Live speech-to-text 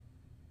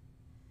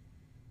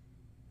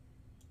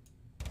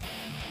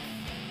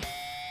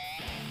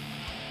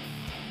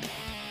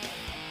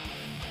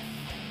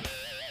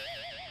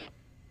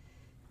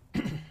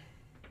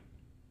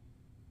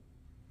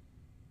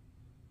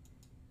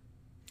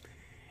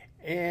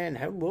And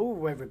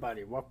hello,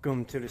 everybody.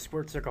 Welcome to the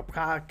Sports Circle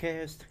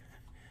Podcast.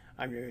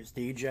 I'm your host,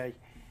 DJ.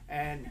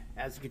 And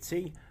as you can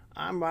see,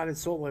 I'm riding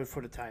solo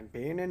for the time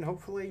being. And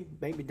hopefully,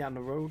 maybe down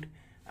the road,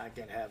 I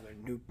can have a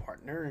new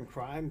partner in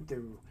crime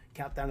to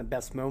count down the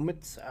best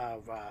moments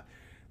of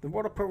the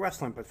world of pro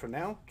wrestling. But for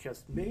now,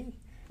 just me.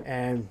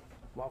 And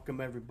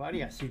welcome,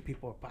 everybody. I see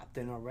people have popped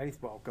in already.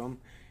 Welcome.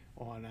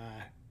 Of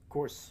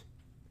course,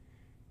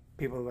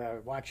 people that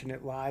are watching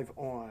it live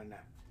on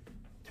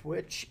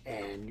Twitch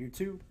and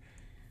YouTube.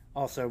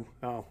 Also,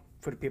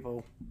 for the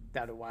people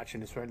that are watching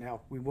this right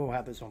now, we will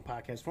have this on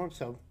podcast form.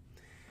 So,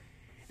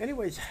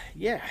 anyways,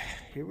 yeah,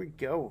 here we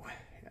go.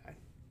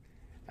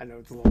 I know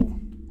it's a little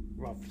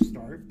rough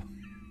start.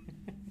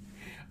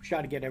 I'm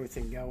trying to get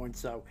everything going.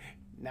 So,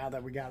 now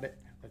that we got it,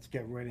 let's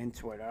get right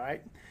into it, all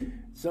right?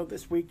 So,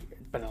 this week,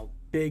 it's been a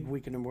big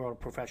week in the world of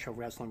professional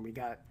wrestling. We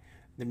got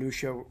the new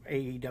show,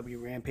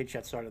 AEW Rampage,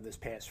 that started this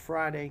past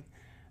Friday.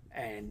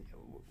 And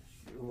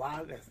a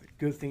lot of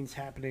good things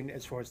happening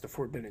as far as the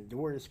Forbidden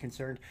Door is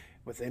concerned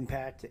with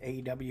Impact,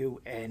 AEW,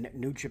 and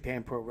New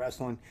Japan Pro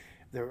Wrestling.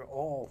 They're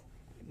all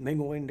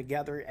mingling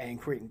together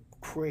and creating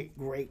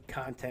great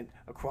content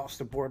across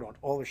the board on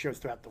all the shows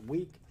throughout the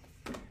week.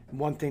 And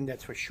one thing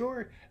that's for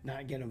sure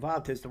not getting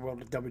involved is the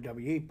world of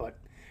WWE, but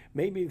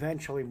maybe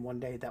eventually one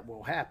day that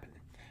will happen.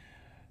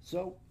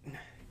 So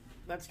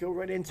let's go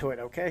right into it,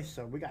 okay?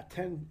 So we got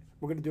 10.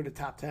 We're going to do the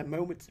top 10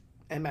 moments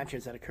and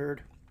matches that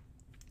occurred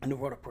in the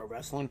world of pro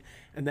wrestling,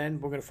 and then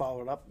we're going to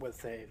follow it up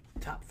with a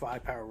top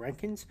 5 power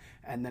rankings,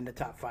 and then the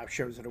top 5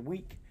 shows of the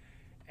week,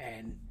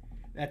 and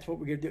that's what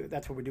we're going to do.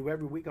 That's what we do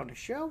every week on the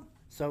show.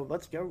 So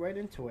let's go right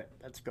into it.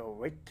 Let's go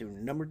right to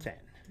number 10.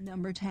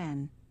 Number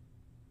 10.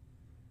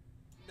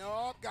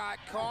 Nope, got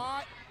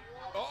caught.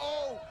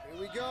 Uh-oh,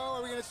 here we go.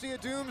 Are we going to see a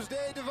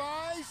Doomsday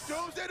Device?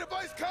 Doomsday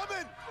Device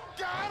coming.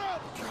 Got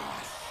him.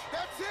 Gosh,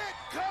 That's it.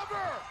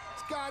 Cover.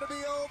 it's got to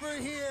be over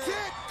here. That's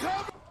it.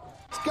 Cover.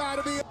 It's got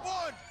to be.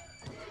 One.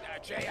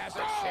 Now Jay has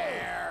a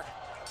chair.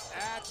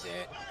 That's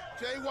it.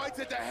 Jay White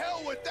said, to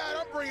hell with that.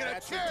 I'm bringing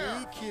That's a chair.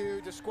 a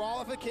DQ,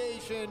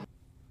 disqualification.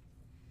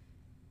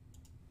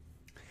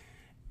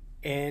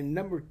 And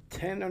number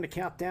 10 on the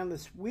countdown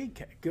this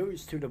week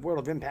goes to the World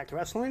of Impact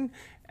Wrestling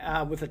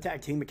with a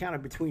tag team encounter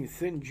between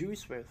Finn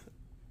Juice with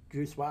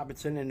Juice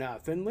Robinson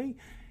and Finlay,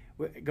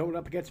 going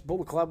up against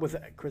Bullet Club with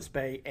Chris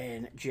Bay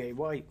and Jay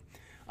White.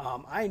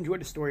 I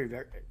enjoyed the story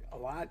a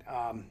lot,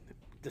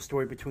 the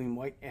story between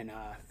White and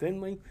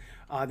Finlay.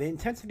 The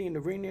intensity in the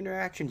ring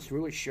interactions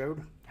really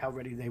showed how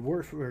ready they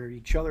were for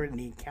each other in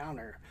the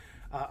encounter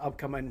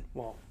upcoming,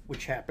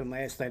 which happened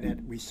last night at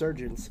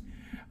Resurgence.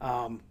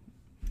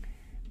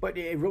 But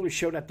it really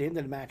showed at the end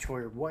of the match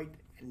where White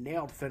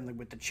nailed Finlay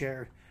with the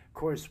chair. Of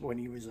course, when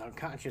he was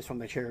unconscious from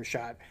the chair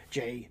shot,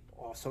 Jay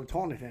also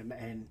taunted him.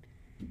 And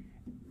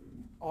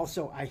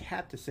also, I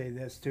have to say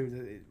this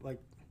too,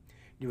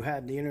 you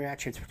had the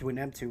interactions between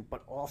them two,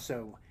 but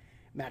also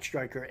Matt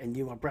Striker and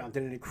D'Lo Brown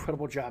did an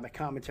incredible job at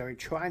commentary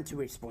trying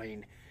to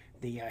explain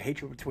the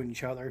hatred between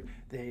each other,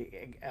 the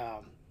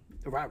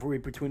rivalry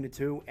between the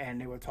two,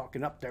 and they were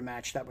talking up their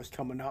match that was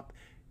coming up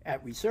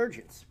at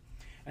Resurgence.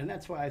 And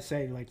that's why I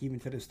say, even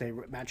to this day,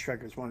 Matt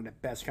Striker is one of the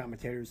best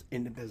commentators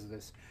in the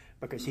business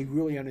because he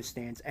really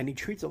understands, and he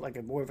treats it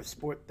like more of a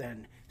sport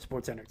than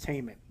sports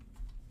entertainment,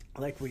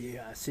 like we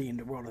see in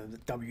the world of the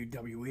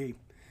WWE.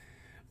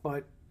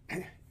 But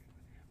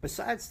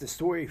besides the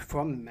story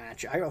from the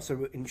match, I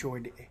also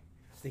enjoyed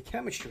the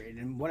chemistry.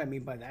 And what I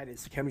mean by that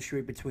is the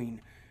chemistry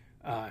between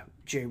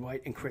Jay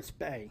White and Chris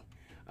Bay.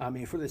 I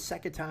mean, for the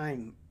second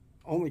time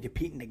only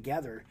competing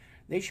together,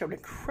 they showed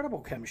incredible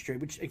chemistry,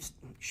 which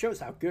shows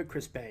how good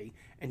Chris Bay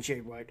and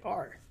Jay White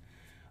are.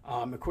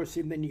 Of course,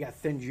 and then you got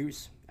Finn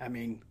Juice. I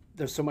mean,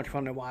 they're so much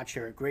fun to watch.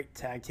 They're a great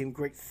tag team,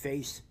 great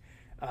face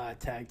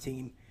tag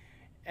team.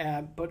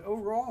 But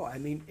overall, I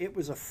mean, it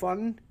was a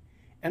fun,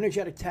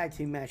 energetic tag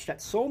team match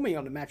that sold me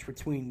on the match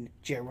between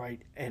Jay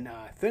White and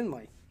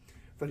Finlay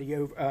for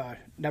the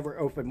Never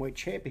Openweight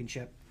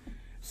Championship.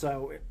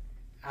 So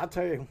I'll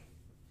tell you,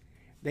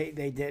 they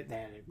had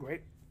a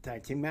great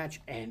tag team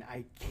match, and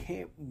I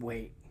can't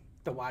wait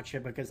to watch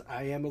it because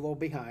I am a little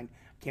behind.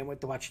 Can't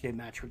wait to watch the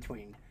match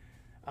between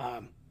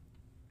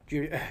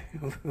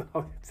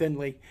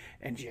Finlay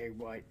and Jay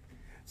White.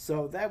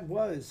 So that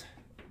was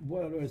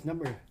what was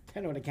number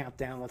 10 on the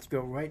countdown. Let's go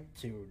right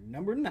to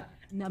number 9.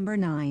 Number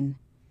 9.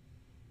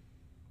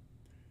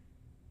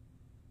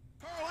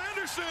 Carl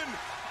Anderson.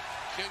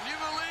 Can you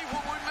believe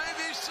what we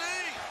may be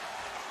seeing?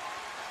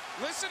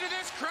 Listen to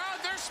this crowd.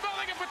 They're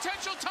smelling a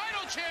potential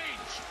title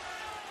change.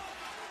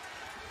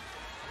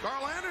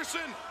 Carl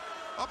Anderson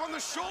up on the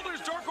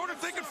shoulders. Dark Order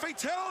thinking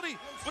fatality,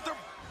 but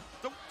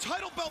the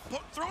title belt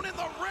thrown in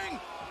the ring.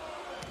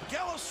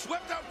 Gallows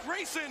swept out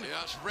Grayson. Yeah,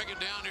 let's bring it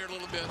down here a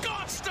little bit.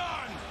 Gun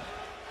stun.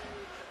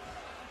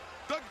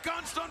 The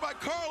gun stun by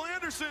Carl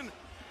Anderson.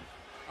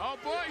 Oh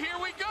boy, here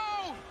we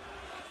go.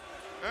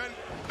 And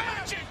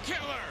Magic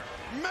Killer.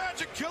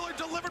 Magic Killer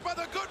delivered by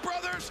the Good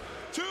Brothers.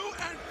 2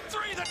 and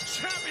 3, the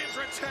champions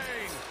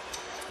retain.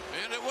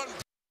 And it wasn't.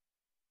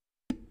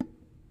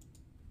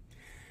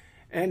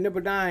 And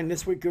number 9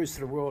 this week goes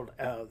to the world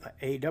of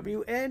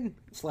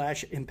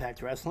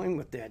AWN/Impact Wrestling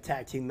with the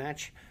tag team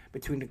match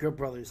between the Good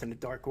Brothers and the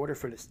Dark Order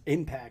for this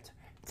Impact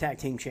Tag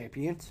Team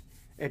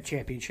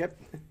Championship.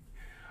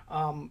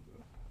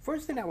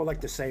 First thing I would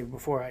like to say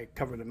before I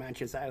cover the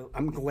matches,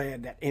 I'm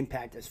glad that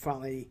Impact is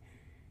finally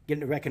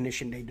getting the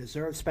recognition they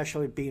deserve,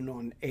 especially being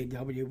on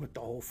AW with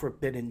the whole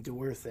Forbidden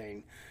Door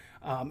thing.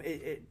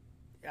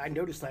 I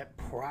noticed that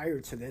prior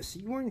to this,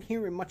 you weren't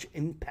hearing much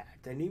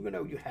Impact. And even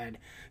though you had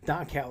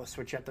Don Callis,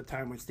 which at the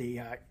time was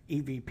the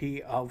EVP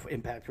of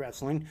Impact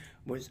Wrestling,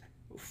 was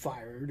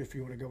fired, if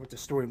you want to go with the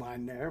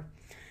storyline there.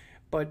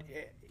 But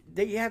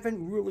they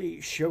haven't really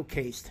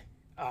showcased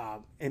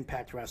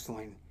Impact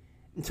Wrestling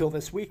until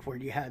this week, where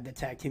you had the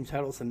tag team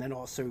titles. And then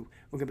also,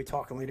 we're going to be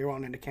talking later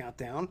on in the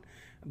countdown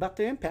about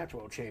the Impact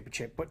World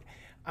Championship. But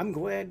I'm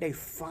glad they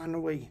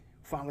finally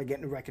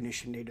getting the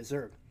recognition they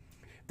deserve.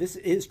 This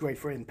is great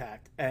for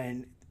Impact,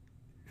 and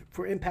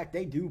for Impact,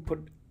 they do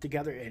put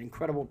together an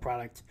incredible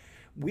product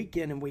week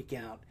in and week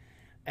out,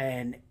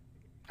 and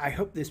I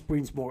hope this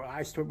brings more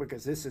eyes to it,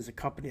 because this is a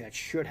company that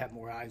should have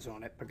more eyes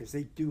on it, because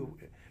they do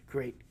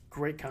create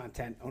great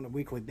content on a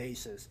weekly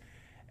basis.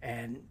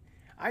 And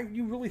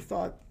you really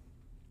thought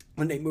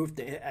when they moved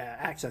to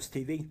Access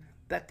TV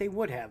that they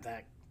would have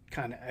that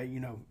kind of,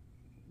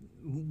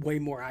 way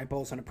more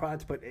eyeballs on the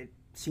product, but it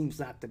seems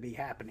not to be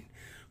happening.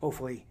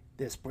 Hopefully,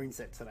 this brings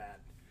it to that.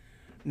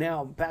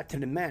 Now, back to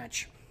the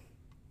match.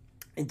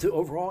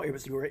 Overall, it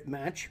was a great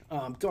match.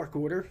 Dark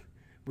Order,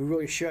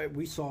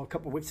 we saw a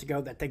couple weeks ago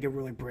that they could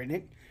really bring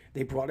it.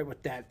 They brought it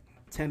with that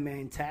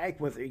 10-man tag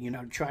with,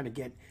 trying to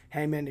get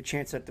Hangman the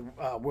chance at the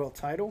world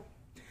title.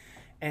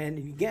 And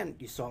again,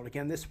 you saw it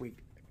again this week.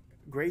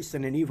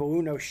 Grayson and Evil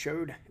Uno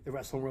showed the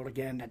wrestling world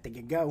again that they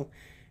could go,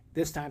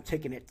 this time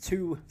taking it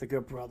to the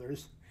Good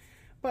Brothers.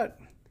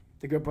 But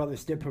the Good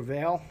Brothers did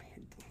prevail.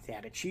 They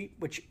had a cheat,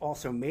 which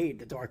also made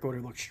the Dark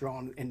Order look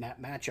strong in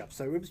that matchup.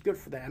 So it was good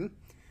for them.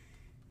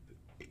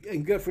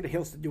 And good for the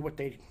heels to do what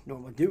they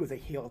normally do with the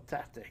heel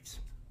tactics.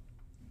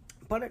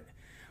 But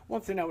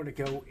one thing I want to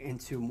go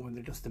into more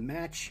than just the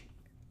match,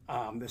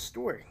 the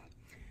story.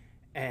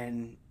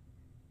 And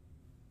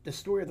the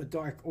story of the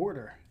Dark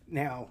Order.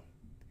 Now,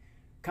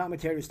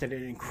 commentators did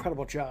an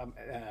incredible job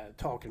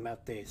talking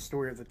about the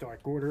story of the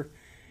Dark Order.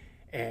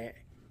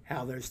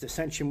 How there's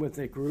dissension with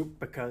the group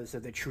because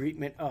of the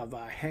treatment of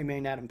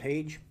Hangman Adam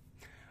Page.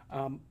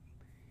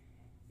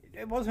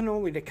 It wasn't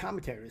only the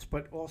commentators,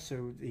 but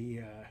also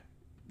the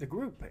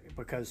group,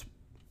 because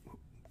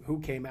who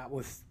came out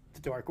with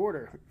the Dark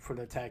Order for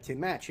the tag team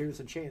match?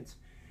 Here's a chance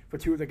for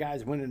two of the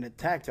guys winning the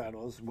tag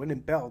titles, winning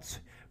belts,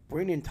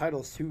 bringing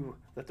titles to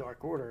the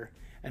Dark Order,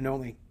 and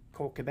only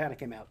Colt Cabana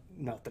came out.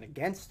 Nothing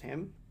against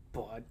him,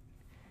 but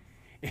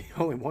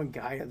only one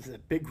guy as a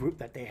big group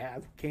that they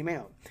have came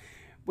out,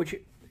 which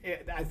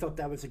I thought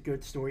that was a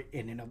good story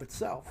in and of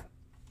itself.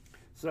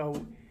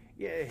 So,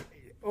 yeah,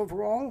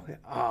 overall,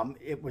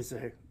 it was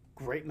a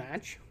great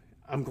match.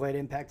 I'm glad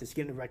Impact is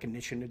getting the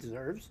recognition it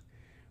deserves.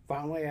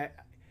 Finally,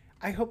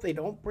 I hope they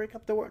don't break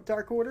up the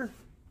Dark Order.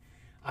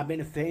 I've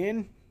been a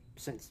fan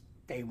since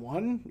day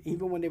one,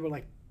 even when they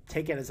were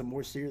take it as a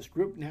more serious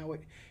group. Now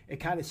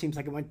it kind of seems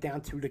like it went down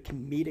to the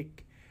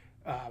comedic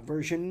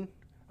version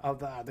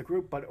of the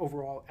group, but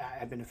overall,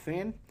 I've been a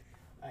fan.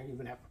 I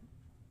even have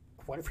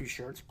quite a few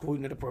shirts,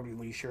 including the Brody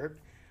Lee shirt.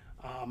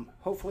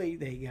 Hopefully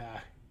they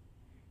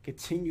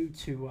continue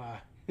to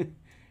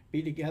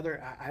be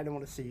together. I don't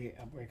want to see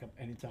a breakup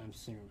anytime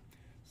soon.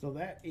 So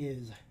that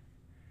is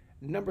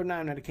number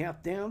 9 on the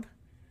countdown.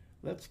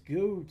 Let's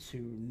go to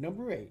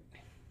number 8.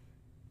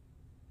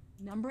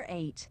 Number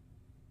 8.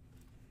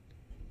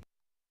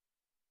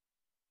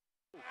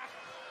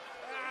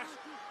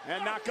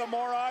 And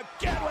Nakamura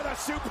again with a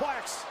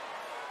suplex.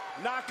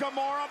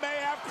 Nakamura may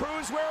have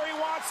Cruz where he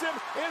wants him.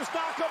 Is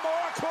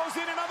Nakamura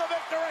closing another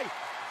victory?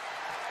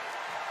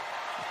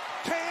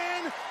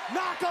 Can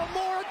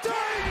Nakamura do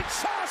it?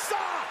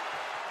 Kinshasa!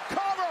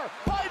 Cover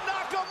by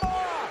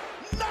Nakamura.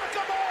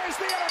 Nakamura is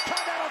the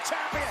Intercontinental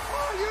Champion.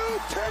 Are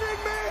you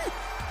kidding me?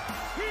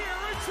 Here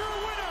is your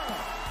winner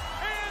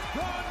and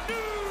the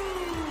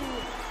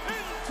new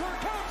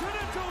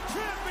Intercontinental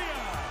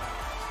Champion,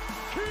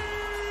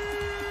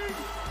 King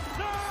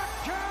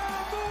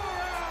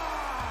Nakamura.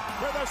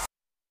 With a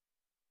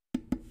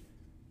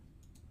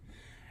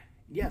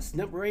Yes,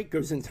 number 8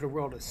 goes into the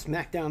world of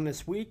SmackDown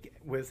this week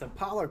with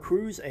Apollo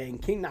Crews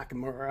and King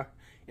Nakamura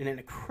in an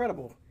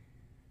incredible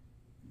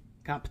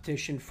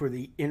competition for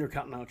the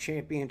Intercontinental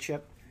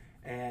Championship.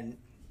 And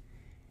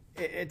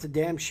it's a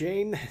damn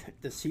shame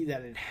to see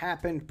that it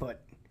happened,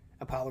 but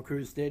Apollo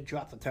Crews did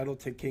drop the title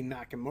to King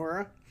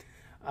Nakamura.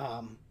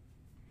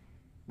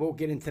 We'll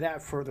get into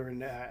that further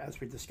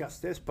as we discuss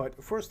this,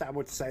 but first I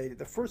would say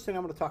the first thing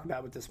I'm going to talk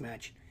about with this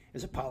match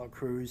is Apollo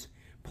Crews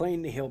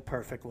playing the heel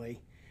perfectly.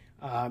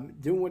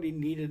 Doing what he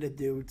needed to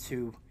do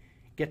to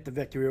get the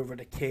victory over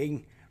the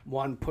King.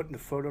 One, putting the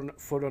foot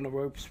on the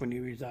ropes when he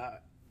was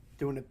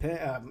doing a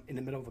pin, in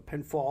the middle of a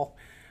pinfall.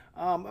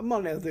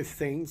 Among other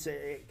things.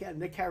 Again,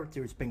 the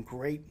character has been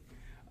great.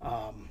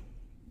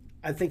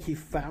 I think he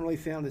finally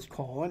found his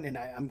calling, and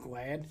I'm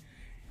glad.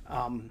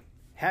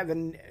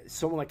 Having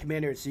someone like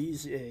Commander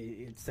Aziz,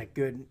 it's that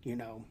good,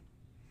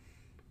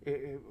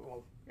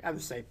 well, I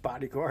would say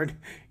bodyguard,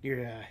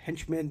 your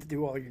henchman to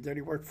do all your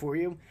dirty work for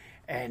you.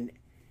 And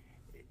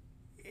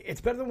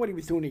it's better than what he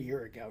was doing a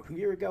year ago. A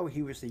year ago,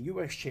 he was the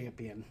U.S.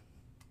 champion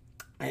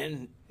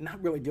and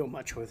not really doing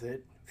much with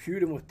it,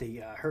 feuding with the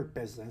Hurt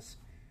Business.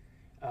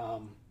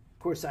 Of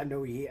course, I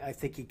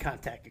think he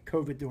contacted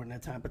COVID during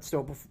that time, but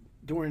still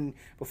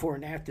before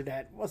and after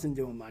that, wasn't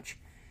doing much.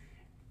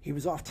 He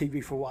was off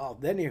TV for a while.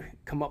 Then he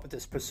come up with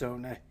this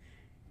persona,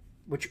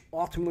 which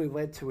ultimately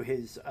led to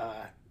his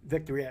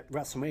victory at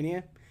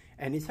WrestleMania.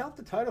 And he's held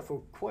the title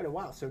for quite a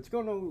while, so it's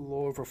going a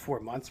little over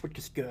 4 months, which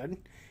is good.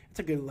 It's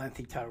a good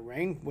lengthy title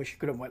reign. Wish it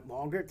could have went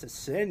longer. It's a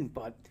sin,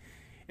 but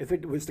if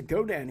it was to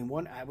go to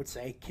anyone, I would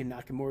say Ken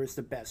Nakamura is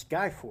the best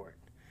guy for it.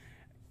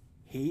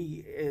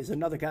 He is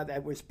another guy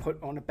that was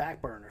put on the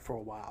back burner for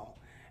a while,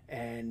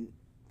 and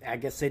I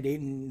guess they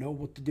didn't know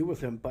what to do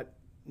with him, but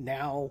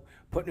now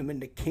putting him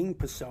in the King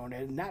persona,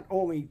 and not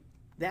only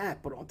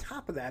that, but on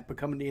top of that,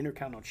 becoming the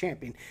Intercontinental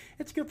Champion,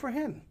 it's good for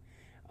him.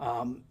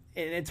 And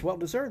it's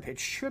well-deserved. It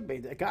should be.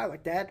 A guy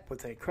like that,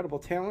 with the incredible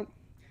talent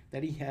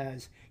that he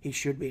has, he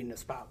should be in the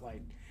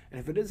spotlight. And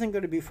if it isn't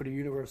going to be for the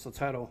Universal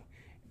title,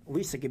 at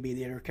least it could be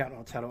the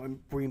Intercontinental title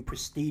and bring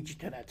prestige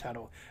to that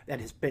title that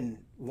has been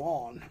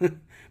long,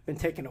 been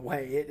taken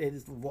away. It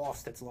has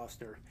lost its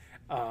luster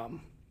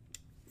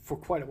for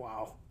quite a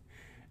while.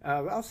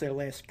 I'll say the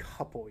last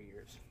couple of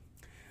years.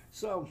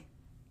 So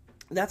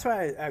that's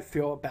why I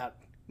feel about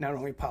not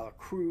only Apollo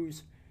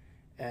Crews,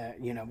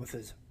 with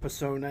his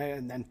persona,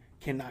 and then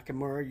Ken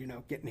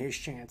Nakamura, getting his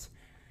chance.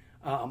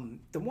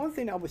 The one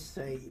thing I would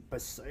say,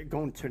 but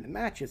going to the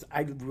match, is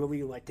I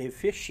really like the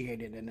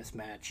officiating in this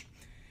match.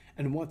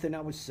 And one thing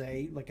I would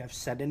say, like I've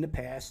said in the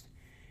past,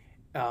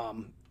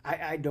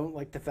 I don't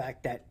like the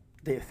fact that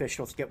the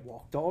officials get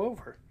walked all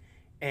over.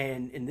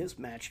 And in this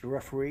match, the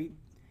referee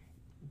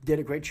did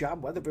a great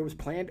job, whether it was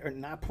planned or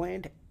not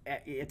planned.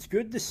 It's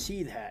good to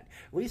see that.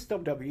 At least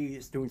WWE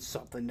is doing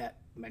something that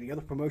many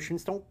other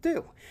promotions don't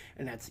do,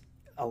 and that's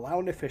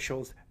allowing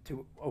officials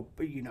to,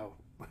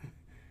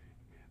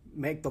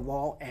 make the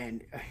law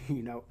and,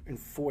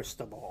 enforce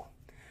the law.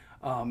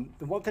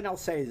 The one thing I'll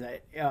say is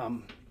that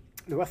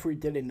the referee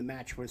did in the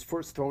match was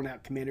first throwing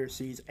out Commander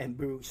Aziz and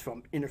Boogs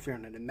from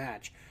interfering in the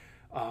match.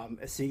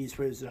 Aziz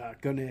was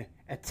going to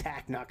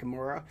attack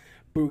Nakamura.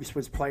 Boogs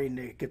was playing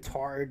the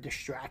guitar,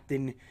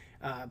 distracting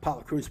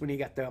Apollo Crews when he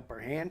got the upper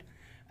hand.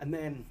 And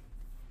then,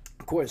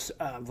 of course,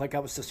 like I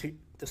was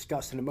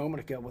discussing a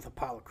moment ago with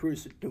Apollo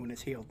Crews doing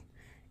his heel,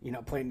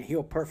 playing the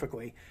heel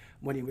perfectly,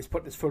 when he was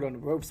putting his foot on the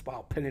ropes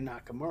while pinning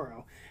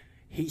Nakamura,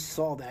 he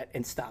saw that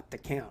and stopped the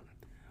count.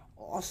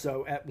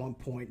 Also, at one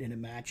point in the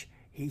match,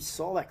 he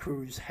saw that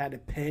Crews had a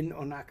pin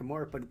on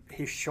Nakamura, but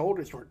his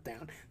shoulders weren't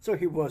down, so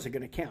he wasn't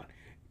going to count.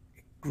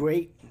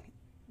 Great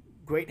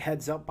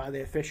heads up by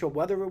the official,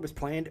 whether it was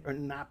planned or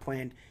not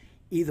planned.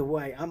 Either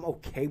way, I'm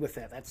okay with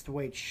that. That's the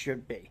way it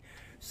should be.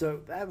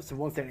 So that was the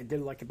one thing I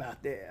did like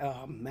about the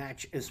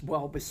match as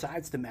well,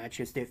 besides the match,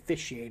 is the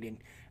officiating.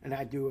 And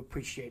I do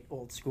appreciate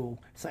old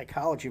school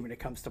psychology when it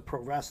comes to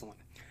pro wrestling.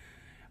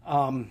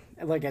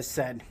 Like I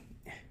said,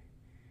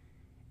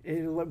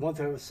 one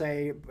thing I would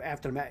say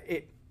after the match,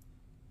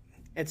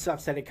 it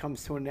sucks that it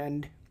comes to an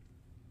end.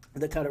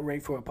 The title reign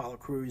for Apollo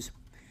Crews,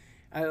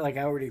 like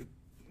I already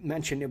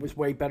mentioned, it was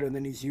way better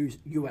than his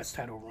U.S.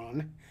 title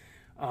run.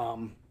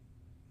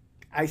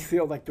 I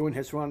feel like during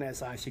his run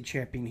as IC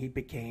champion, he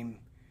became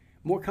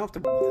more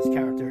comfortable with his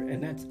character,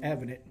 and that's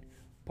evident.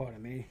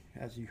 Pardon me,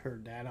 as you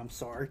heard that, I'm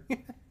sorry.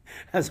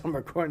 As I'm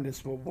recording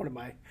this, one of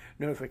my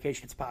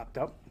notifications popped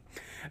up.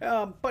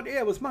 But yeah,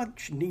 it was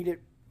much needed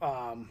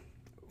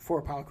for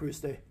Apollo Crews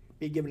to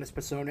be given his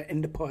persona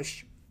and the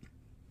push.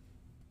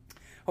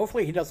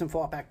 Hopefully he doesn't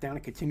fall back down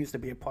and continues to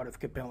be a part of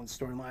compelling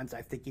storylines.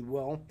 I think he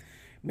will.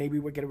 Maybe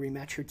we'll get a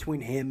rematch between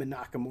him and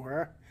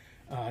Nakamura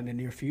in the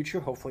near future.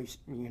 Hopefully,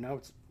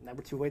 it's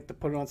never too late to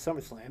put it on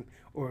SummerSlam,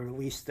 or at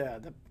least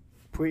the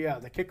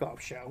kickoff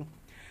show.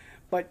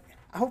 But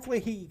hopefully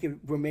he can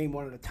remain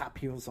one of the top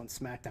heels on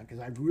SmackDown, because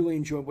I really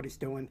enjoy what he's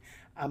doing.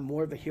 I'm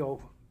more of a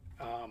heel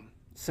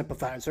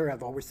sympathizer.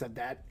 I've always said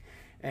that.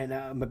 And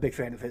I'm a big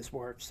fan of his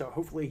work. So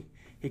hopefully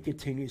he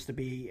continues to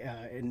be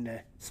in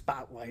the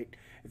spotlight.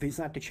 If he's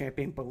not the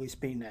champion, but at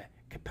least being a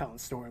compelling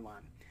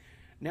storyline.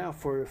 Now,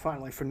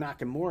 finally for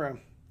Nakamura,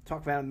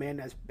 talk about a man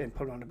that's been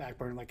put on the back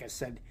burner. Like I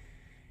said,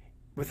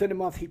 within a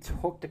month he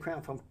took the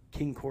crown from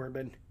King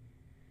Corbin.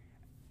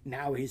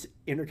 Now he's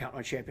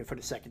Intercontinental Champion for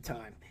the second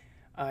time.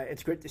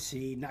 It's great to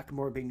see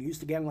Nakamura being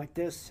used again like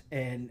this,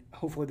 and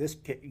hopefully this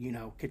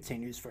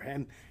continues for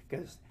him.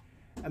 Because,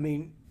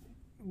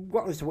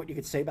 regardless of what you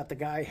could say about the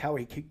guy, how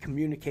he can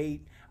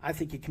communicate, I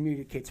think he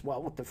communicates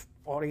well with the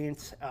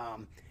audience,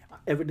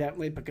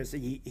 evidently, because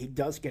he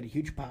does get a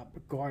huge pop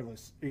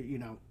regardless,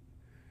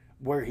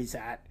 where he's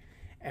at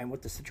and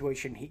what the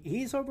situation.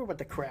 He's over with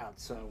the crowd,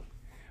 so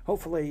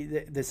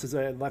hopefully this is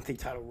a lengthy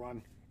title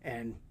run.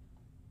 And,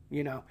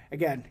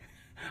 again,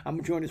 I'm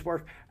enjoying his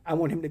work. I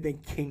want him to be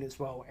king as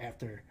well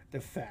after the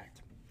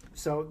fact.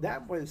 So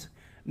that was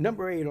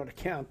number 8 on the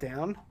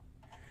countdown.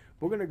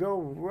 We're going to go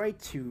right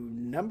to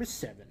number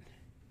 7.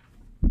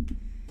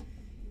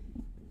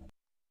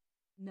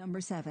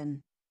 Number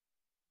 7.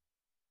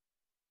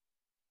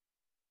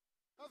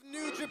 Of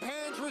New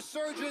Japan's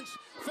resurgence,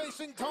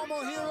 facing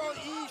Tomohiro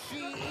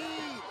Ishii.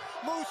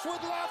 Moose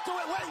would love to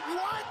it. Wait,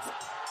 what?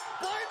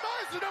 Brian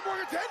Myers, the number 1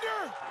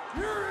 contender.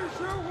 Here is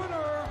your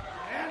winner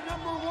and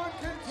number 1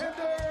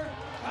 contender,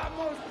 the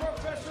most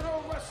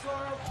professional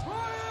wrestler,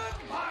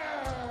 Brian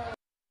Myers.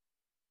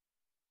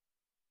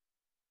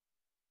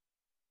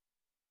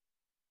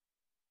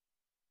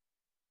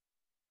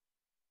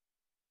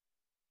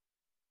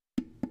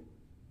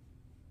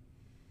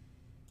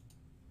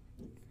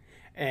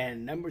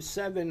 And number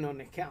 7 on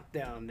the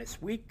countdown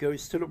this week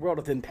goes to the World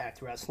of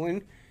Impact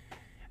Wrestling.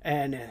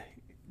 And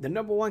the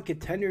number 1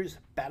 contenders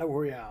Battle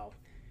Royale.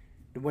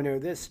 The winner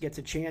of this gets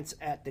a chance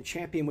at the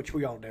champion, which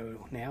we all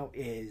know now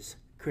is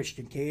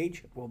Christian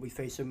Cage. We'll be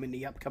facing him in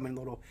the upcoming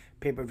little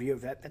pay-per-view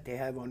event that they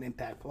have on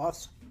Impact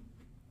Plus.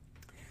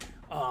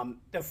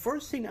 The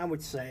first thing I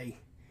would say,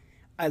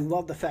 I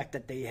love the fact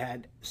that they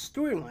had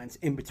storylines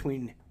in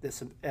between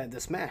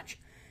this match.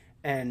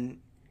 And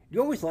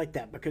you always like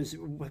that because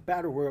with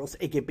Battle Royals,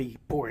 it can be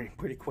boring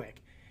pretty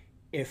quick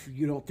if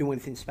you don't do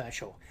anything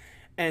special.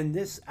 And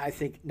this, I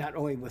think, not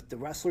only with the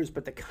wrestlers,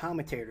 but the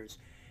commentators,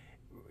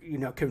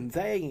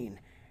 conveying,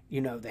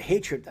 the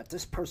hatred that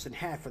this person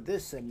had for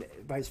this and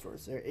vice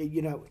versa.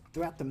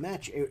 Throughout the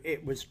match,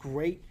 it was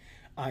great.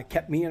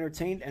 Kept me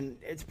entertained, and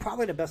it's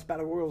probably the best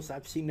Battle Royals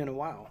I've seen in a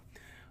while.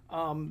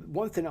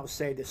 One thing I'll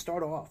say to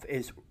start off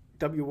is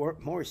W.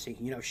 Morrissey,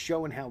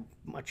 showing how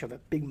much of a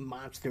big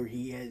monster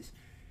he is.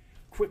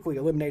 Quickly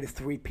eliminated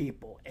 3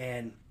 people,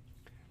 and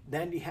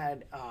then he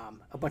had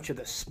a bunch of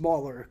the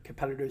smaller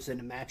competitors in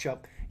the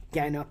matchup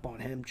gang up on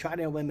him, try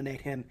to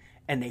eliminate him,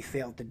 and they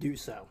failed to do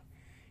so.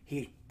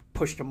 He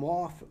pushed them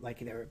off like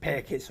they were a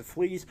bad case of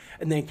fleas,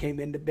 and then came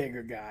in the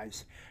bigger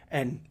guys,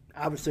 and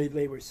obviously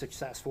they were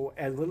successful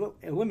at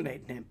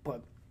eliminating him,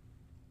 but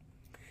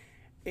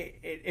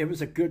it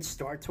was a good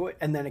start to it.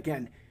 And then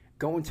again,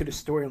 going to the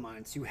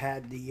storylines, you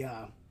had the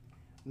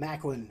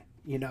Macklin,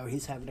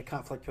 he's having a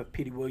conflict with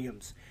Petey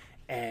Williams.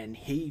 And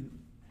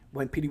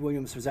when Petey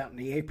Williams was out in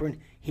the apron,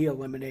 he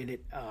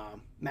eliminated,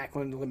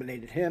 Macklin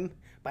eliminated him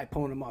by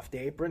pulling him off the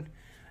apron.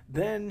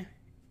 Then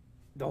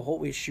the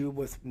whole issue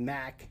with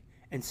Mac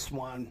and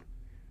Swan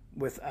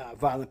with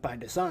Violent by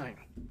Design.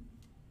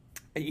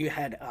 And you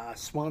had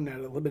Swan that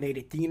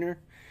eliminated Diener.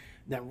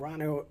 Then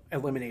Rhino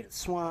eliminated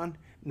Swan.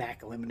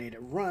 Mac eliminated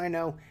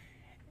Rhino.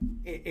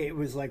 It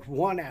was like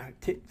one out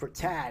tit for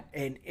tat.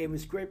 And it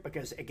was great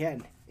because,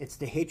 again, it's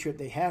the hatred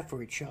they have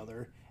for each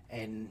other.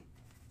 And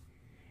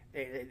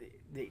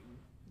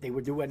they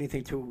would do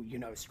anything to,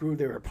 screw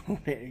their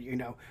opponent,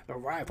 a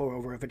rival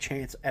over of a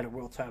chance at a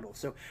world title.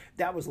 So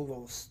that was a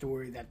little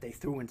story that they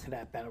threw into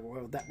that Battle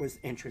Royal. That was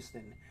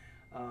interesting.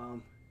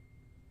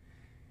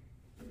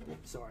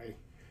 Sorry.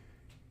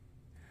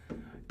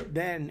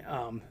 Then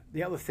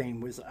the other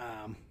thing was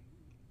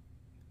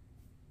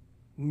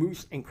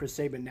Moose and Chris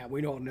Sabin. Now,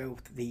 we don't know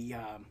the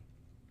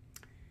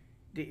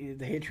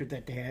hatred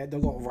that they had, the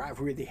little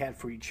rivalry they had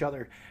for each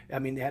other. I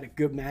mean, they had a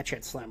good match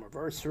at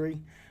Slammiversary.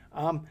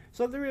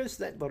 So there is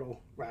that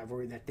little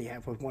rivalry that they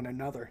have with one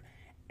another.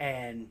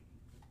 And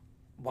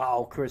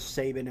while Chris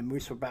Sabin and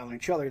Moose were battling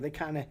each other, they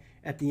kind of,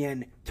 at the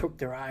end, took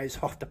their eyes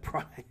off the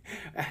prize.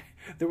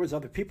 There was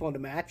other people in the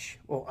match,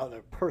 well,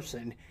 other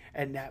person,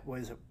 and that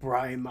was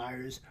Brian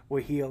Myers,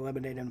 where he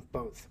eliminated them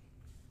both.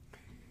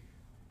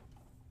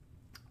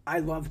 I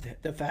loved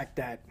the fact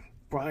that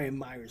Brian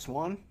Myers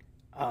won.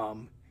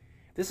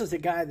 This is a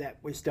guy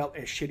that was dealt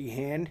a shitty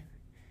hand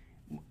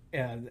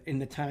in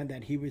the time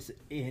that he was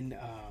in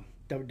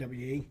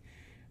WWE.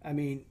 I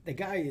mean, the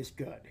guy is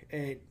good,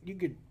 and you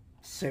could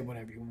say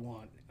whatever you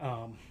want.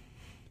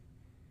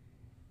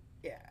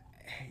 Yeah,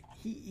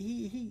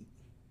 he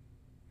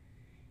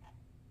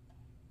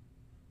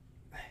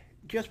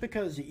just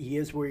because he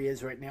is where he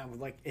is right now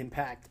with like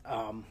Impact,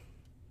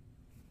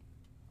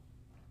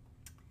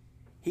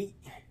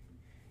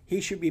 he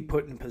should be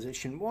put in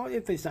position. Well,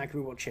 if he's not going to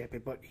be world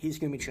champion, but he's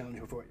going to be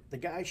challenging for it. The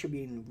guy should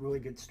be in really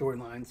good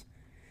storylines.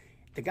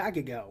 The guy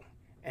could go,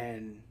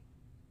 and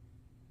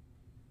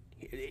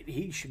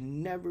he should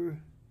never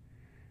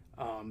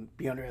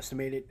be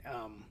underestimated.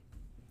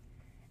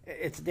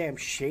 It's a damn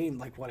shame,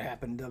 like what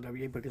happened in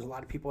WWE, because a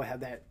lot of people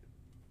have that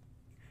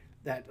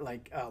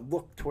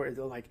look toward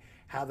like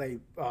how they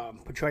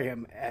portray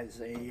him as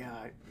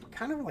a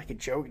kind of like a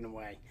joke in a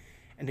way,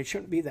 and it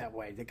shouldn't be that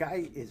way. The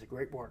guy is a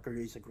great worker.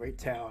 He's a great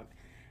talent.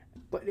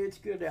 But it's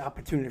a good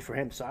opportunity for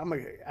him. So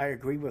I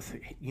agree with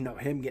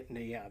him getting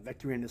the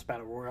victory in this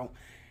Battle Royal.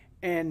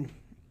 And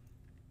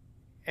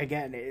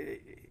again,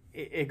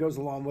 it goes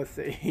along with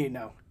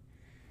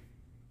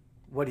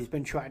what he's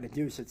been trying to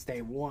do since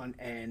day one,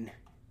 and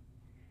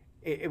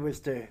it was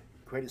the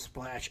greatest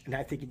splash, and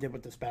I think he did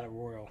with this Battle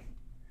Royal.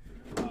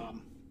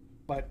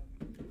 But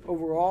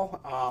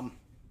overall,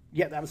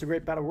 yeah, that was a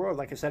great battle royal.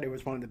 Like I said, it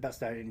was one of the best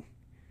the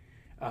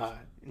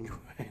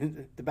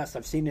best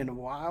I've seen in a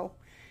while,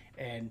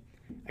 and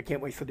I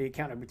can't wait for the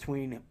encounter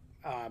between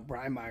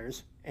Brian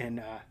Myers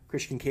and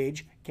Christian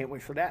Cage. Can't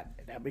wait for that.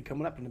 That'll be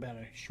coming up in about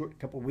a short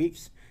couple of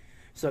weeks.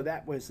 So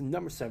that was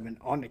number 7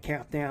 on the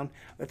countdown.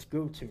 Let's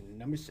go to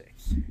number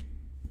 6.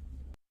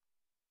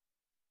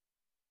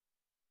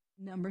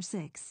 Number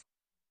 6.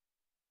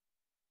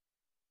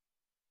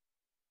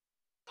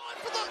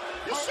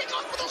 She's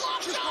going for the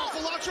lockjaw. She's going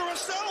for lockjaw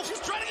herself. She's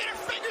trying to get her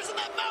fingers in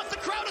that mouth. The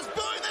crowd is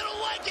booing. They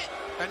don't like it.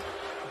 And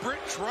Britt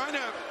trying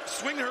to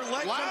swing her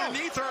legs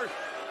underneath her,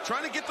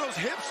 trying to get those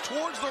hips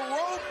towards the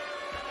rope.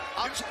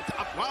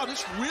 Wow,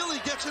 this really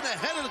gets in the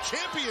head of the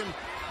champion.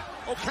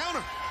 Oh,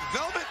 counter.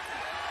 Velvet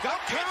got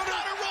counter.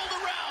 Got her rolled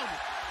around.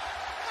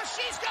 Oh,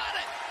 she's got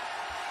it.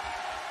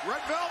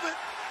 Red Velvet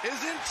is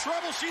in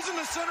trouble. She's in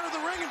the center of the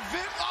ring, and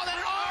Viv. Oh, that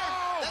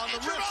arm. That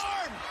injured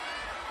arm.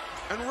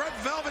 And Red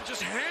Velvet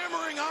just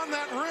hammering on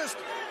that wrist.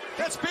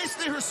 That's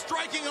basically her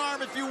striking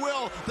arm, if you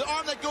will. The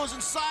arm that goes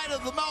inside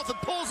of the mouth and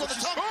pulls on the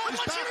tongue. Oh,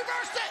 she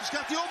reversed it. She's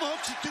got the overhook.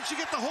 Can she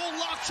get the whole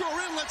lockjaw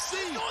in? Let's see.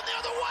 She's going the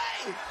other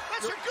way.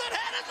 That's her good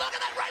hand. And look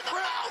at that right in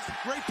the mouth.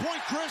 Great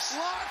point, Chris.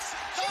 Locks.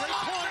 Great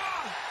point.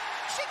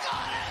 She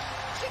got it.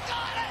 She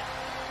got it.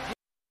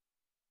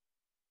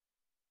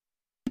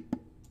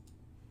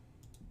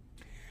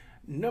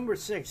 Number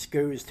 6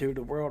 goes to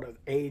the world of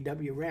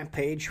AEW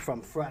Rampage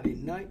from Friday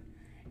night.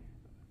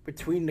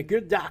 Between the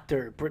Good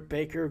Doctor, Britt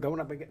Baker, going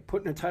up,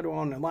 putting the title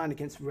on the line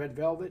against Red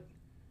Velvet.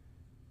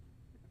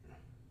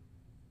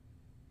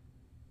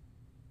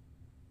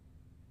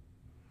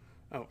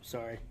 Oh,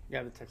 sorry.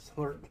 Got a text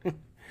alert.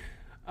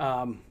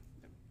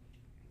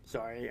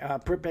 Sorry.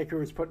 Britt Baker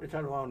was putting the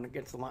title on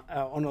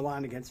the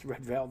line against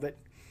Red Velvet.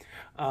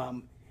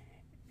 Of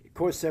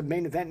course, the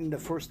main event in the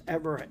first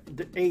ever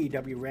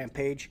AEW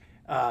Rampage.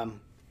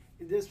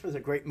 This was a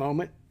great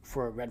moment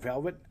for Red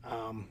Velvet.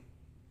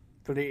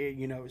 For the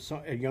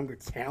a younger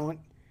talent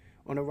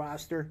on the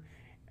roster,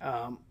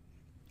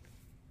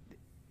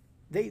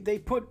 they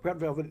put Red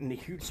Velvet in a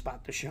huge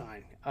spot to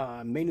shine.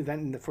 Main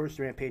event in the first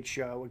Rampage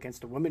show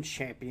against the women's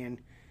champion.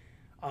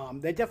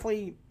 They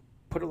definitely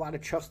put a lot of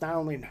trust not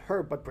only in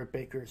her but Britt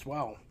Baker as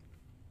well.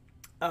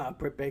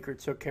 Britt Baker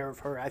took care of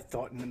her, I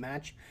thought, in the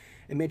match,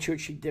 and made sure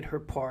she did her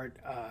part,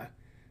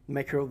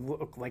 make her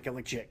look like a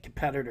legit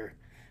competitor.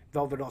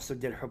 Velvet also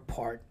did her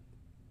part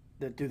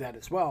to do that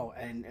as well,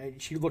 and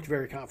she looked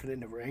very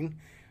confident in the ring.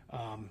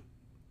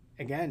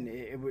 Again,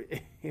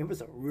 it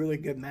was a really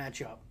good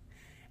matchup,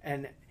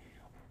 and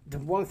the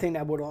one thing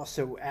I would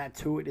also add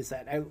to it is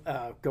that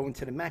going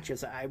to the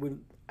matches, I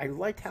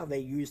liked how they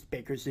used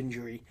Baker's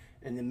injury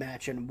in the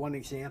match, and one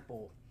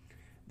example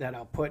that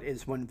I'll put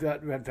is when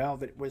Red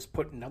Velvet was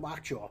put in the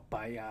lockjaw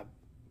by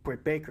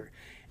Britt Baker,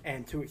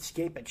 and to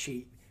escape it,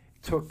 she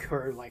took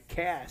her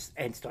cast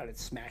and started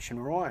smashing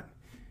her arm.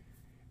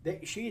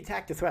 She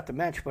attacked her throughout the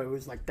match, but it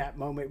was like that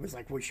moment. It was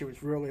like where she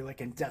was really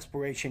in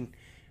desperation.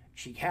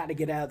 She had to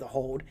get out of the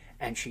hold,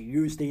 and she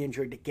used the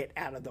injury to get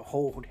out of the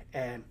hold.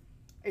 And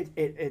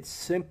it's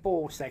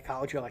simple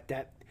psychology like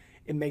that.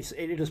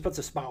 It just puts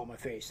a smile on my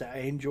face. I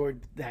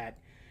enjoyed that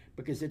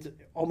because it's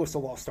almost a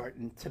lost art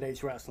in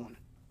today's wrestling.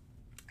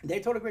 They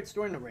told a great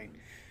story in the ring.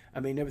 I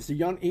mean, there was a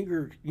young,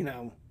 eager,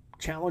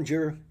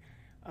 challenger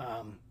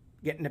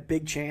getting a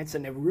big chance,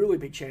 and a really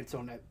big chance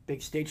on a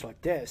big stage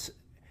like this.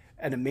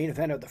 And the main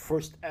event of the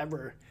first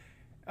ever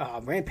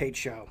Rampage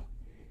show.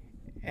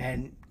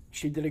 And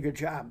she did a good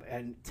job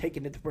and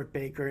taking it to Britt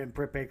Baker, and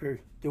Britt Baker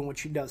doing what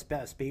she does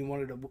best, being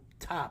one of the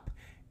top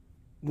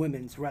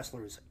women's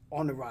wrestlers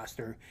on the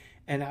roster.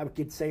 And I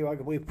could say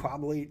arguably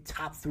probably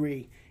top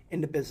 3 in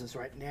the business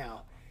right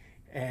now.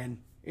 And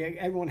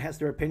everyone has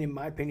their opinion.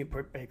 My opinion,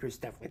 Britt Baker is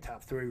definitely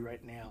top 3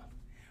 right now.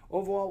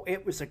 Overall,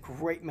 it was a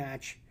great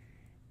match.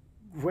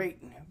 Great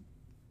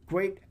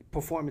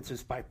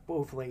performances by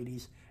both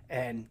ladies.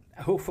 And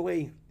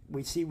hopefully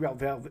we see Red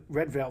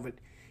Velvet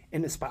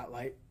in the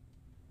spotlight,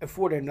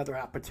 afforded another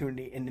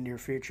opportunity in the near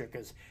future,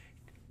 because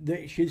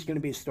she's going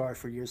to be a star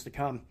for years to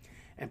come.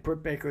 And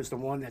Britt Baker is the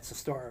one that's a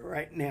star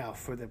right now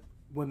for the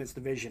women's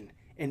division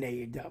in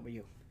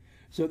AEW.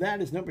 So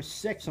that is number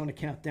 6 on the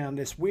countdown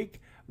this week.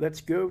 Let's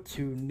go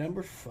to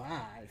number 5.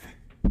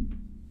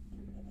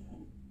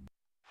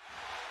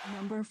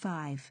 Number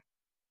 5.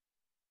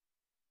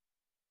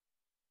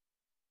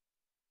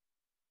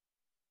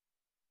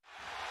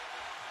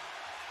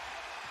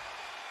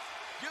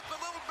 Get the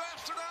little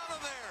bastard out of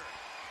there.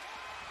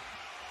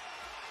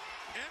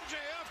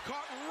 MJF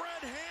caught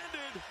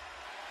red-handed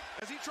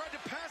as he tried to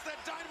pass that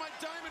Dynamite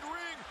Diamond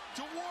ring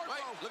to Wardlow.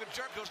 Wait, look at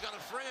Jericho's got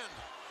a friend.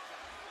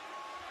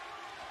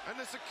 And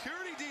the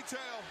security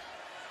detail.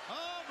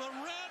 Oh, the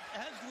Red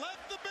has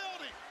left the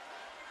building.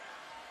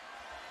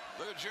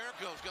 Look at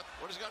Jericho's got,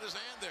 what has got his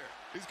hand there?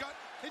 He's got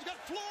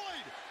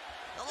Floyd.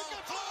 Hello,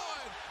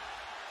 Floyd.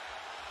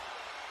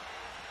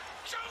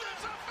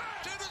 Judas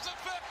effect. Judas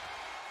effect.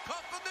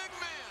 Caught the big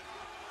man.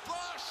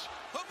 Flush.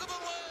 Hook of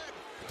the leg.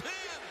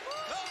 Pin.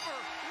 Cover.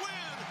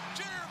 Win.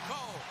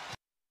 Jericho.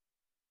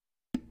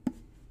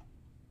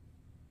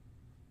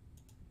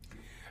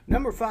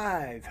 Number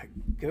 5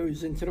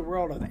 goes into the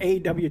world of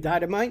AEW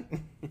Dynamite,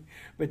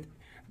 but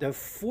the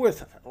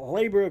fourth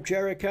labor of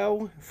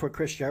Jericho for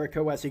Chris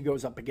Jericho as he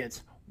goes up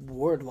against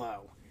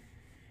Wardlow.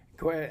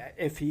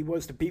 If he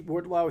was to beat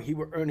Wardlow, he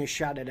would earn his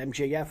shot at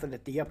MJF and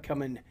at the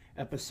upcoming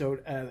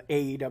episode of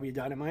AEW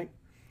Dynamite.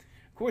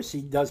 Of course,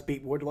 he does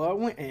beat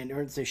Wardlow and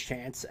earns his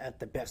chance at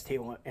the best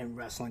heel in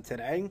wrestling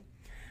today.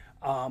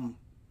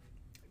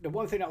 The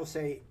one thing I will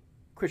say,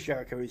 Chris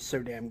Jericho is so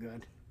damn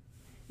good.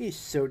 He's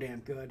so damn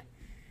good.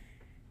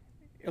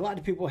 A lot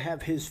of people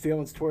have his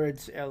feelings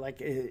towards,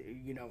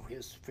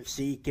 his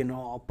physique and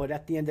all, but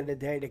at the end of the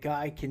day, the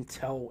guy can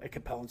tell a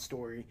compelling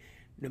story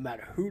no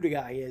matter who the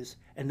guy is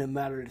and no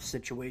matter the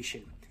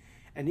situation.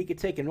 And he could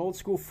take an old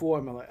school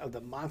formula of the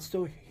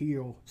monster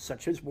heel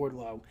such as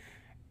Wardlow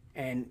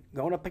and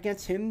going up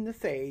against him in the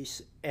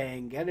face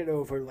and get it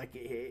over like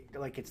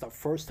it's the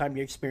first time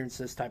you experience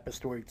this type of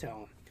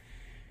storytelling.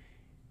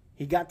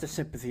 He got the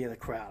sympathy of the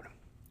crowd.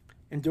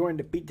 And during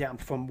the beatdown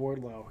from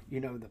Wardlow,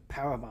 the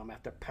powerbomb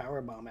after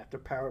powerbomb after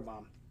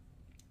powerbomb,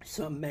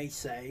 some may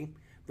say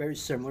very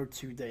similar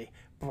to the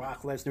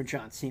Brock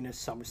Lesnar-John Cena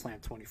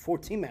SummerSlam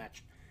 2014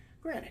 match.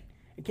 Granted,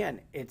 again,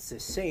 it's the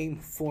same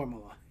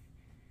formula,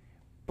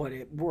 but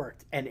it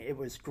worked, and it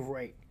was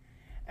great.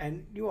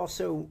 And you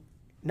also,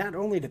 not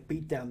only the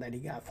beatdown that he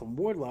got from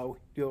Wardlow,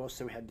 you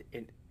also had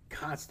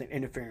constant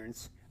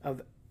interference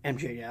of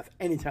MJF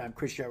anytime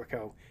Chris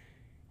Jericho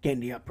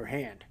gained the upper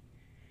hand.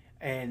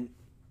 And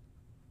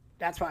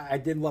that's why I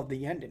did love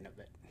the ending of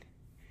it.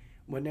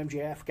 When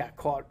MJF got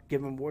caught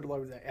giving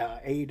Wardlow the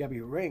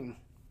AEW ring,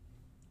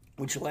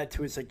 which led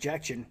to his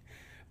ejection,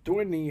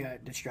 during the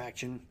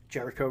distraction,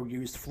 Jericho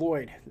used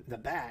Floyd, the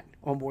bat,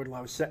 on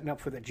Wardlow, setting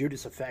up for the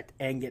Judas effect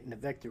and getting the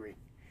victory.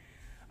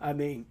 I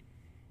mean,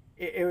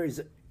 it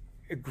was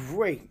a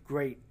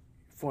great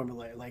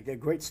formula, like a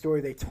great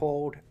story they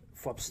told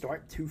from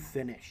start to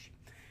finish.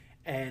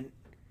 And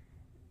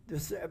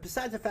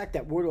besides the fact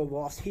that Wardlow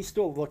lost, he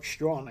still looked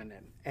strong in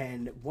him.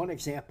 And one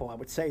example I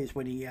would say is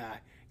when he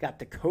got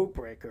the code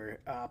breaker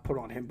put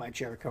on him by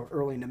Jericho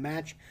early in the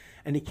match,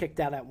 and he kicked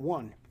out at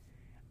 1.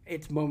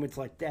 It's moments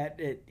like that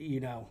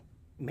made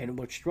him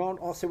look strong.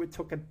 Also, it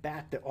took a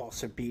bat to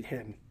also beat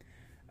him,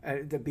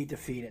 to be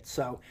defeated.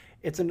 So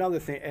it's another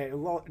thing,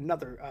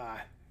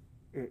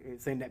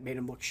 thing that made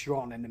him look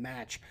strong in the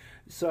match.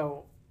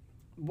 So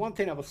one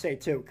thing I will say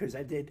too, because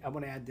I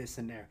want to add this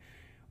in there.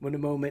 When the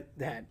moment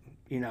that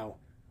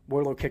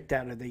Wardlow kicked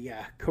out of the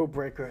code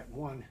breaker at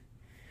 1,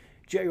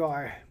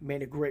 JR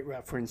made a great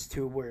reference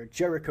to where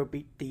Jericho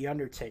beat The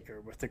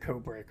Undertaker with the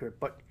code breaker,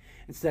 but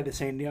instead of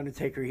saying The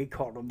Undertaker, he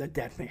called him the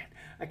Dead Man.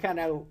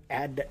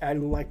 I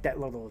like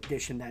that little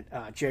addition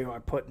that JR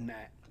put in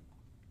that.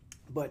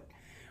 But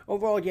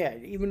overall, yeah,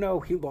 even though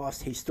he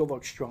lost, he still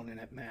looked strong in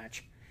that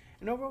match.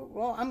 And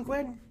overall, I'm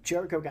glad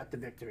Jericho got the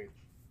victory.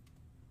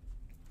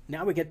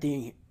 Now we get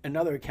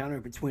another encounter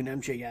between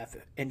MJF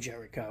and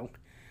Jericho.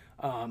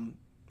 And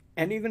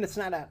even if it's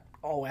not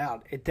all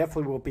out, it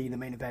definitely will be the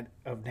main event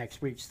of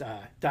next week's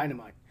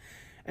Dynamite.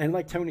 And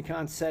like Tony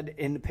Khan said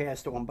in the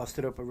past on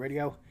Busted Open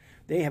Radio,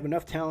 they have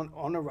enough talent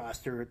on the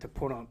roster to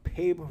put on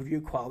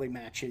pay-per-view quality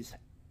matches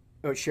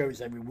or shows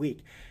every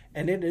week.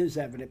 And it is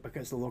evident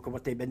because look at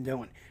what they've been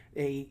doing.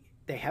 They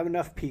have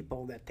enough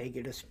people that they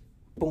get us,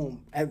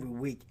 boom, every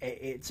week.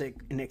 It's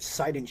an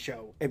exciting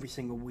show every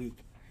single week.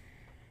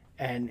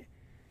 And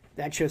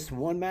that's just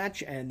one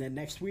match, and then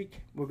next week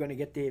we're going to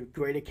get the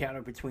great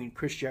encounter between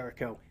Chris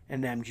Jericho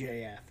and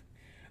MJF.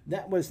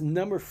 That was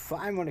number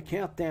 5 on the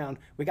countdown.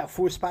 We got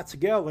 4 spots to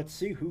go. Let's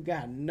see who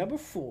got number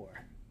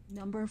 4.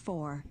 Number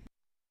 4.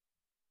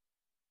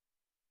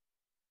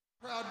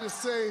 Proud to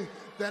say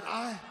that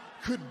I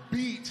could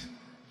beat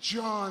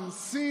John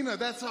Cena.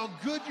 That's how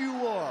good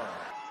you are.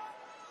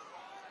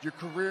 Your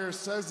career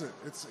says it.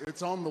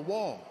 It's on the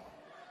wall.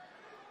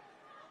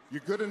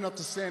 You're good enough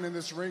to stand in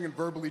this ring and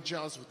verbally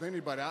joust with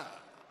anybody.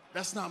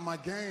 That's not my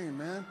game,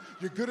 man.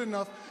 You're good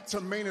enough to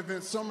main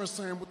event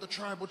SummerSlam with the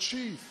Tribal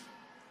Chief.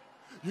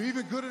 You're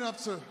even good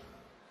enough to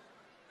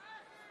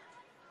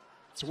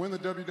win the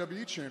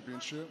WWE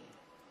Championship.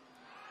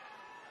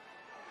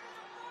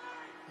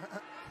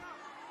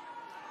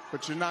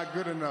 But you're not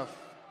good enough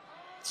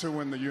to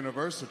win the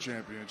Universal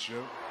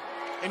Championship.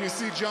 And you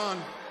see,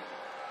 John,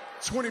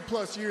 20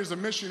 plus years of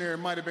missionary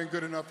might have been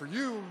good enough for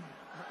you.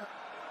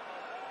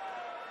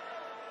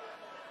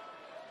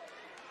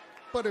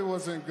 But it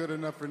wasn't good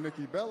enough for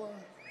Nikki Bella.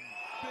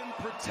 Been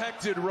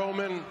protected,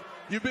 Roman.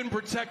 You've been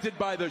protected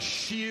by the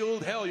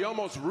Shield. Hell, you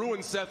almost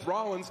ruined Seth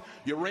Rollins.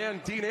 You ran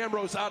Dean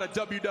Ambrose out of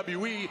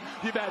WWE.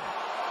 You've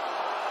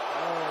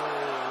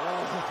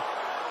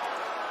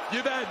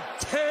had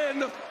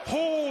 10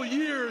 whole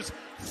years,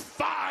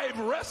 5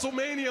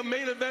 WrestleMania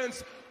main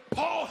events,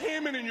 Paul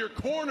Heyman in your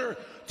corner,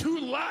 2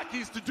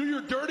 lackeys to do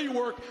your dirty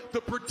work, the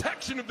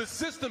protection of the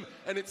system,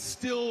 and it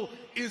still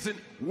isn't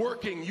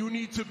working. You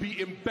need to be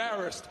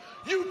embarrassed.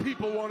 You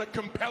people want a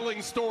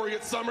compelling story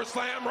at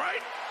SummerSlam,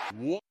 right?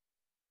 What?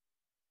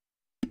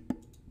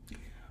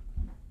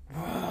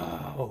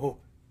 Whoa.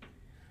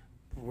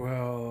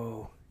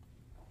 Bro.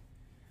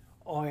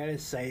 all I gotta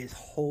say is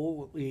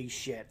holy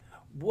shit.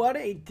 What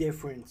a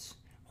difference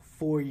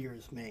 4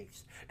 years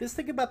makes. Just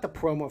think about the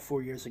promo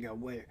 4 years ago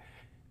where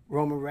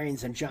Roman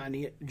Reigns and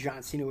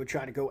John Cena were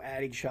trying to go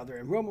at each other,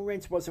 and Roman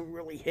Reigns wasn't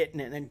really hitting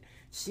it, and then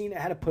Cena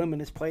had to put him in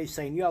his place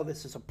saying, yo,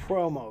 this is a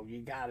promo. You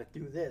gotta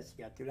do this,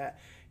 you gotta do that.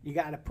 You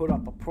gotta put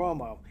up a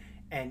promo.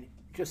 And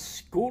just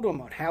schooled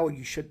him on how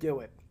you should do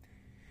it.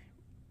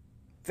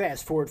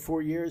 Fast forward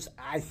 4 years,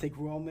 I think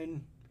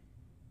Roman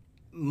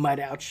might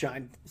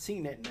outshine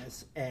Cena in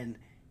this, and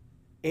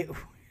it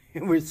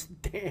was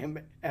damn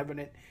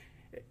evident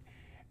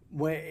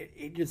when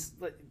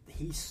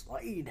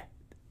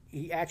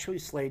he actually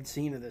slayed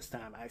Cena this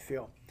time. I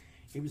feel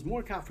he was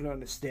more confident on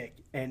the stick,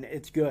 and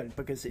it's good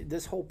because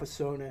this whole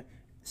persona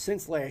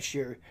since last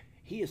year,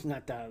 he is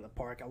not down in the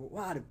park. A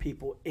lot of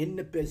people in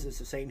the business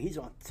are saying he's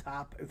on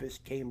top of his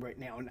game right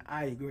now, and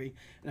I agree,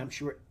 and I'm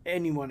sure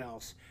anyone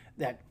else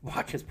that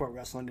watches pro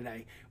wrestling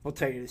today will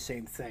tell you the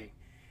same thing.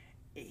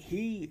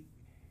 He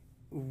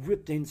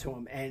ripped into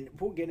him, and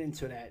we'll get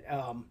into that.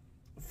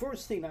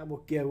 First thing I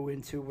will go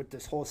into with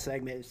this whole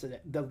segment is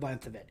the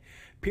length of it.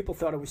 People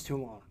thought it was too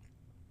long.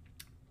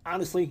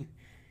 Honestly,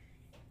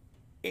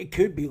 it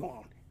could be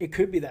long. It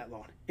could be that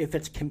long if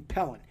it's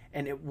compelling,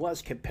 and it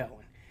was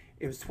compelling.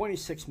 It was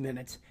 26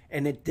 minutes,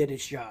 and it did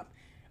its job.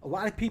 A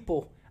lot of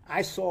people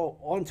I saw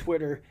on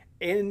Twitter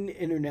in the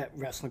internet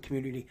wrestling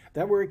community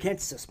that were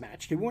against this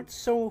match. They weren't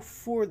so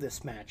for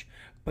this match.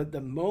 But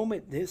the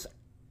moment this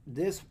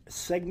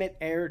segment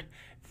aired,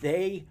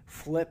 they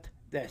flipped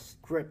the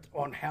script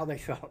on how they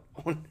felt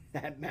on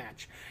that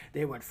match.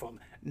 They went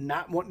from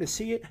not wanting to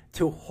see it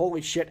to,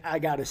 holy shit, I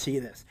got to see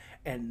this.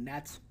 And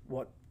that's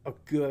what a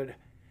good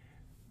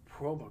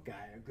promo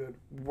guy, a good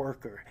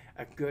worker,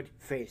 a good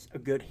face, a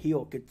good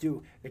heel could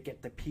do to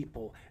get the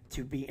people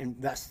to be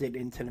invested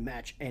into the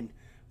match. And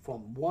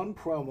from one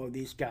promo,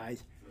 these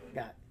guys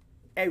got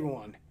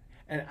everyone.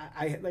 And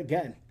I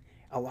again,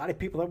 a lot of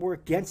people that were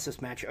against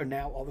this match are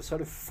now all of a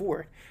sudden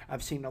for it.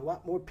 I've seen a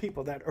lot more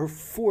people that are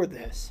for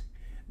this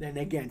than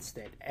against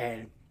it.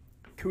 And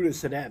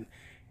kudos to them.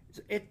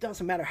 It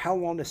doesn't matter how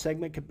long the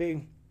segment could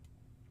be.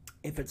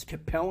 If it's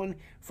compelling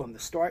from the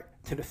start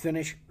to the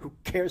finish, who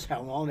cares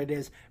how long it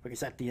is?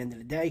 Because at the end of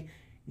the day,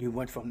 you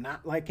went from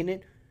not liking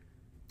it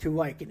to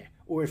liking it.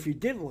 Or if you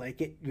didn't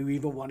like it, you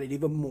even wanted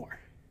even more.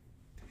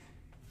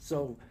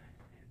 So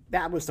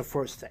that was the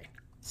first thing.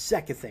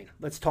 Second thing,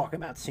 let's talk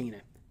about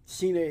Cena.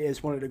 Cena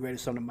is one of the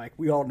greatest on the mic.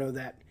 We all know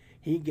that.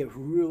 He can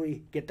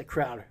really get the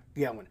crowd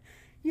going.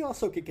 He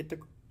also could get the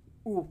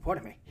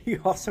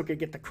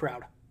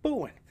crowd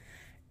booing.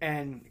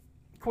 And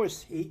of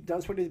course, he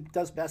does what he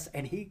does best,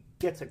 and he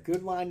gets a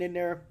good line in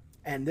there,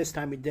 and this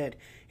time he did.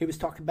 He was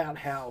talking about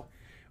how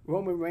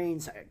Roman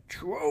Reigns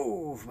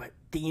drove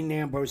Dean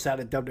Ambrose out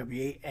of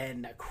WWE,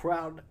 and the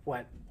crowd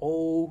went,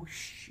 oh,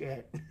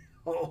 shit.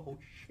 Oh,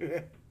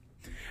 shit.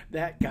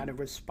 That kind of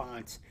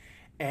response.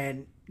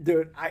 And,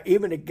 dude,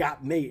 it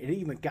got me.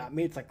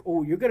 It's like,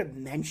 oh, you're going to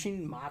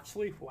mention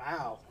Moxley?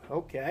 Wow.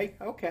 Okay,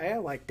 I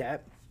like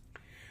that.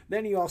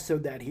 Then he also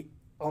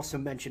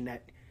mentioned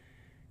that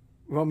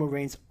Roman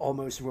Reigns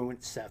almost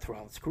ruined Seth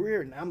Rollins'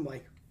 career, and I'm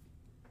like,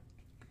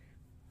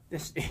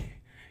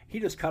 he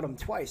just cut him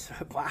twice.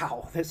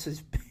 Wow, this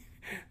is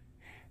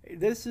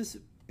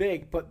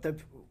big. But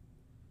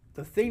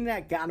the thing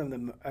that got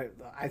him,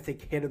 I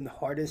think, hit him the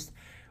hardest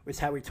was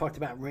how he talked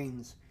about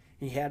Reigns.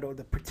 He had all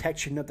the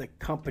protection of the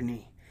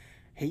company.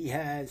 He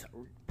has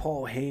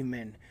Paul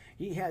Heyman.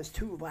 He has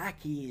two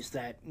lackeys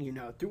that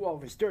do all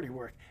of his dirty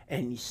work,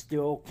 and he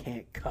still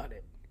can't cut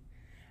it.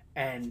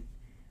 And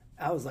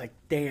I was like,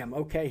 damn,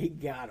 okay, he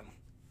got him.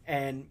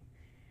 And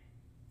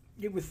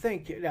you would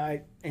think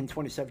in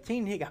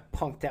 2017 he got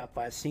punked out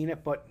by Cena,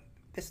 but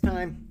this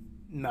time,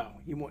 no,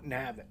 he wouldn't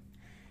have it.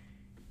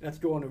 Let's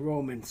go on the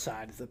Roman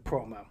side of the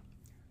promo.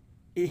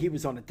 He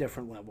was on a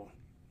different level.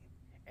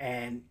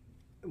 And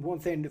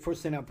the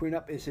first thing I'll bring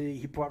up is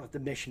he brought up the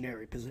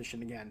missionary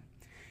position again.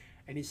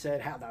 And he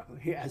said,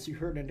 as you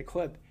heard in the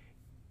clip,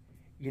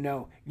 you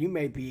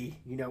may be,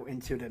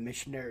 into the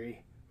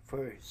missionary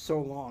for so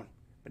long,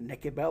 but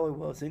Nikki Bella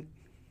wasn't.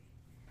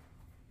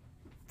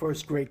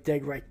 First great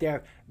dig right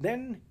there.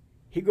 Then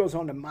he goes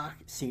on to mock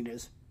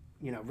Cena's,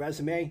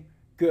 resume.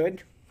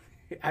 Good.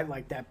 I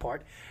like that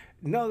part.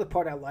 Another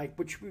part I like,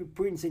 which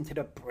brings into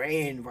the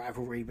brand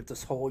rivalry with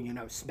this whole,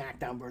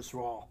 SmackDown versus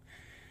Raw.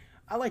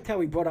 I liked how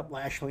he brought up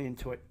Lashley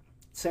into it,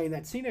 saying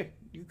that Cena,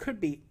 you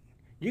could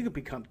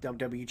become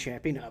WWE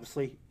champion,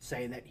 obviously,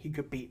 saying that he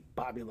could beat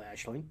Bobby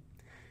Lashley.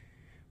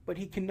 But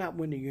he cannot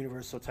win the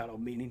Universal title,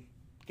 meaning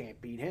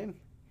can't beat him.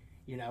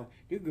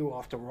 You go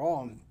off to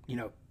Raw and,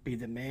 be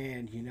the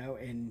man,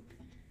 and,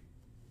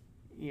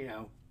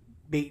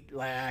 beat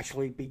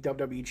Lashley, beat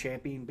WWE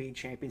champion, beat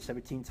champion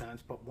 17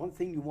 times. But one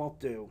thing you won't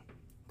do,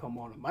 come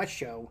on my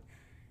show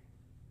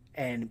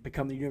and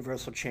become the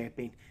Universal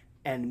champion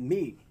and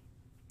me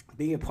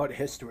being a part of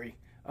history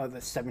of the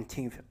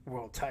 17th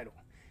world title.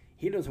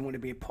 He doesn't want to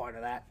be a part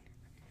of that.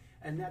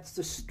 And that's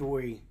the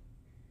story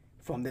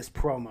from this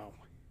promo.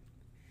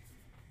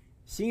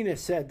 Cena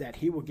said that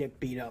he will get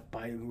beat up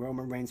by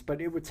Roman Reigns, but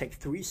it would take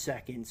 3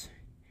 seconds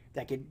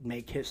that could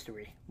make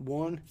history.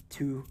 1,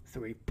 2,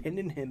 3,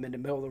 pinning him in the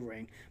middle of the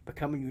ring,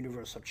 becoming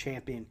Universal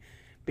Champion,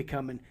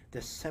 becoming the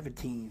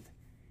 17th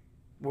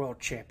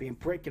World Champion,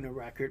 breaking a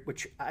record,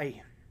 which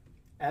I,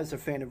 as a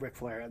fan of Ric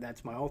Flair,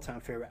 that's my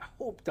all-time favorite. I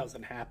hope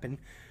doesn't happen,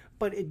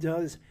 but it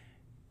does.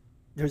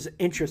 There's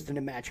interest in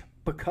the match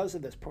because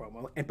of this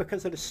promo and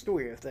because of the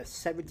story of the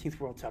 17th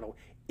World title.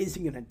 Is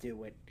he going to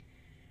do it?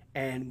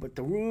 And with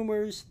the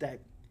rumors that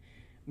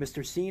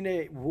Mr.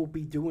 Cena will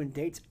be doing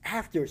dates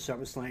after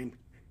SummerSlam,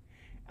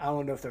 I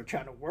don't know if they're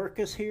trying to work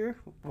us here.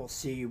 We'll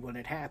see when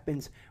it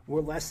happens. We're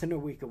less than a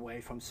week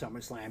away from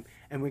SummerSlam,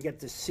 and we get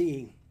to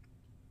see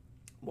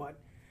what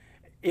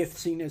if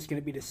Cena is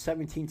going to be the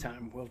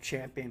 17-time world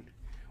champion,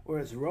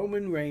 whereas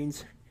Roman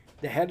Reigns,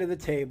 the head of the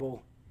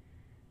table,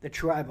 the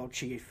tribal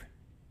chief,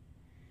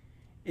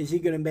 is he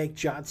going to make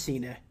John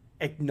Cena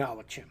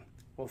acknowledge him?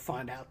 We'll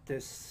find out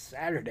this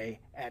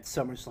Saturday at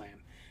SummerSlam.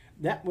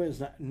 That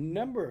was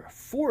number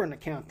 4 in the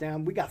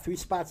countdown. We got 3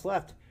 spots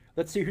left.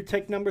 Let's see who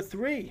take number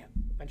 3.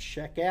 Let's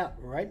check out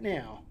right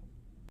now.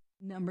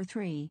 Number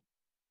 3.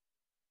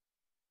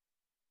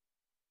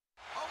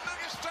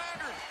 Omega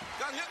Standard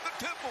got hit in the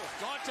temple.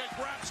 Dante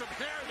grabbed some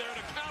hair there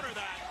to counter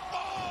that.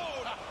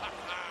 Oh!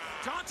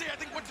 Dante, I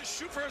think, went to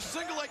shoot for a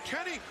single like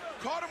Kenny.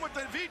 Caught him with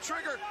the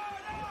V-trigger.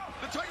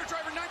 The Tiger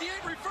Driver 98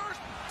 reversed.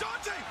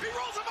 Dante, he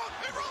rolls him up.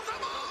 He rolls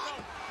him up.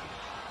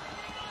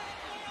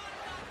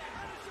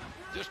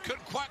 Just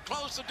couldn't quite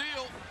close the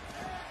deal.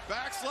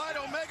 Backslide,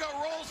 Omega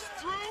rolls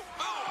through.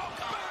 Oh,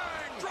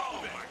 bang!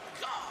 Oh, my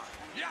God.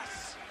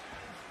 Yes.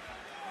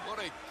 What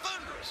a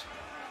thunderous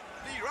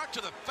knee right to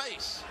the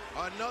face.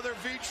 Another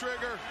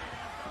V-trigger.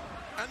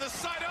 And the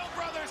Seidel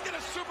brothers get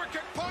a super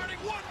kick party.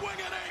 One-winged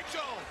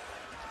angel.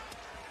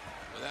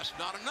 But that's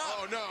not enough.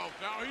 Oh, no.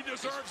 Now he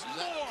deserves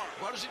more.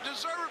 What does he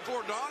deserve it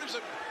for, Don? He's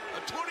a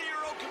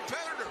 20-year-old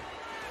competitor.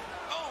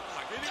 Oh,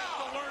 my He needs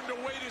God. to learn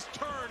to wait his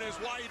turn is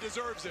why he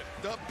deserves it.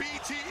 The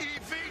BTE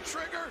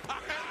V-trigger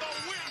and the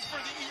win for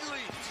the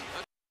Elite.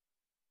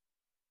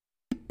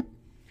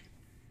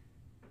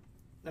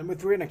 Number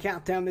 3 in the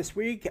countdown this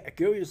week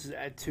goes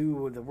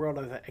to the world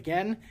of,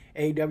 again,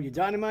 AEW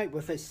Dynamite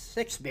with a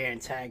 6-man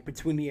tag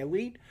between the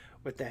Elite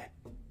with the,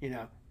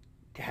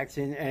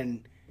 Jackson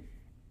and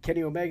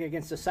Kenny Omega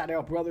against the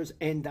Seidel brothers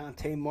and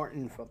Dante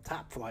Martin from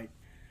Top Flight.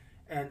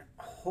 And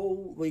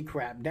holy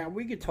crap. Now,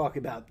 we could talk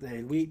about the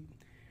Elite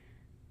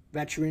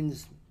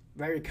veterans,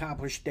 very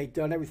accomplished. They've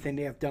done everything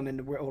they have done in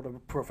the world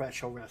of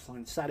professional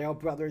wrestling. Seidel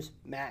brothers,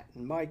 Matt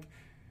and Mike,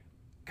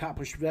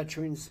 accomplished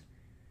veterans.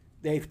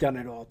 They've done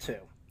it all too.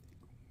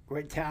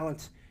 Great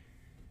talents.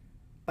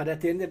 But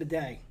at the end of the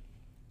day,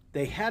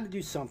 they had to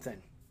do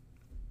something.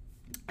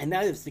 And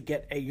that is to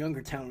get a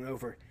younger talent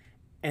over.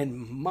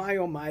 And my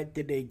oh my,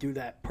 did they do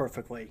that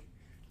perfectly.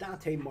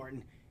 Dante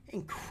Martin,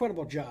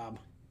 incredible job.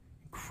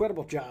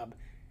 Incredible job.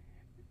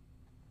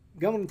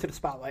 Going into the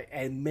spotlight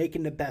and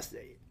making the best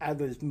out of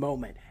this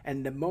moment.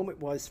 And the moment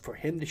was for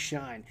him to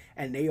shine.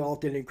 And they all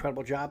did an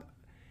incredible job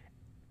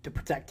to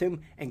protect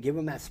him and give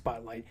him that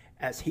spotlight,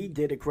 as he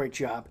did a great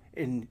job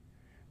in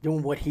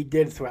doing what he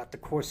did throughout the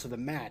course of the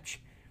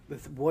match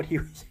with what he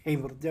was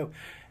able to do.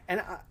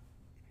 And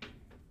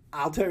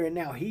I'll tell you right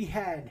now, he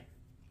had,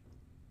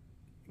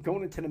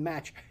 going into the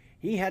match,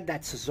 he had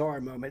that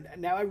Cesaro moment.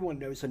 Now everyone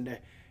knows in the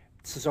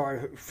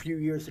Cesaro a few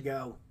years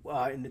ago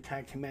in the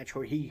tag team match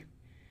where he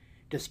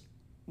just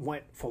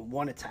went from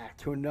one attack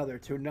to another.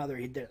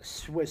 He did a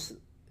Swiss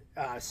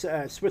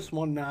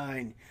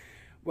 1-9,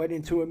 went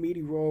into a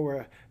meaty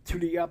roller to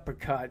the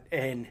uppercut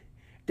and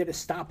did a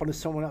stomp onto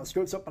someone else.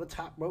 Goes up on the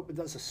top rope and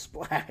does a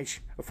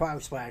splash, a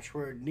frog splash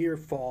for a near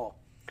fall.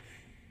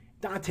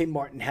 Dante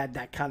Martin had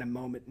that kind of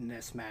moment in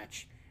this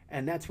match.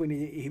 And that's when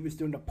he was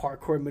doing the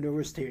parkour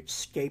maneuvers to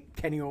escape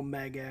Kenny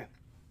Omega,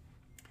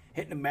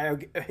 hitting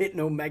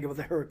Omega with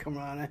a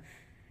Hurricanrana,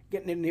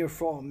 getting a near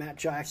fall, Matt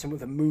Jackson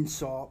with a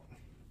moonsault.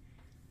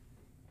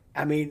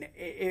 I mean,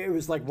 it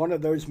was like one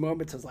of those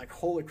moments. It's like,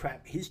 holy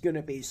crap, he's going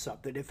to be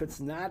something. If it's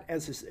not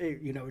as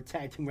a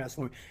tag team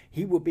wrestler,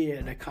 he will be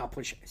an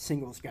accomplished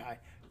singles guy,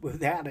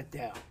 without a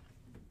doubt.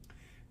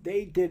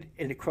 They did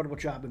an incredible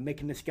job of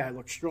making this guy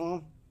look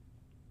strong,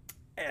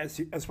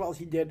 as well as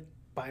he did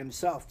by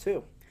himself,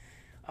 too.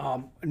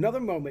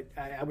 Another moment,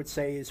 I would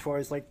say, as far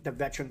as like the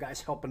veteran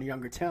guys helping the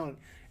younger talent,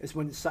 is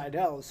when the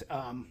Seidels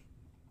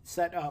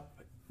set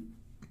up,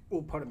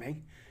 with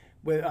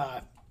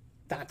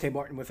Dante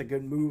Martin with a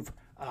good move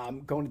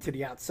going to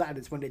the outside.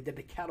 Is when they did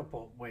the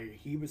catapult where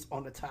he was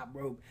on the top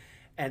rope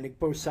and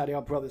both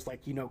Seidel brothers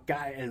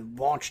got and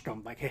launched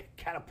them like a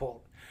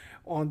catapult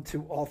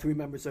onto all 3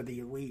 members of the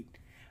Elite.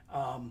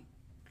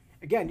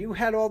 Again, you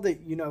had all the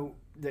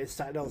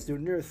Seidels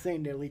doing their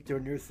thing, the Elite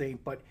doing their thing,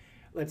 but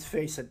let's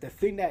face it, the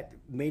thing that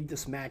made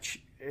this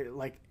match,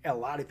 like a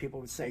lot of people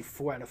would say,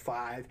 4 out of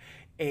 5,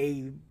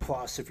 A+,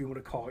 if you want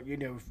to call it,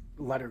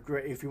 letter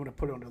grade, if you want to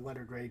put it on a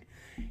letter grade.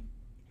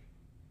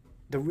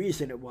 The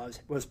reason it was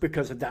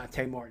because of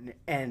Dante Martin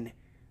and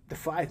the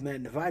 5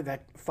 men, the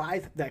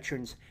five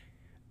veterans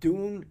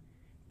doing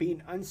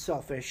being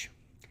unselfish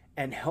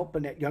and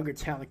helping that younger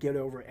talent get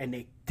over, and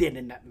they did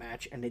in that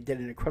match, and they did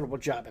an incredible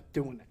job at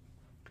doing it.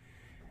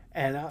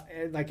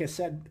 And like I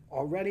said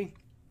already,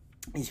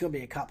 he's going to be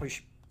an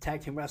accomplished tag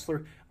team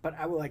wrestler, but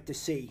I would like to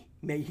see,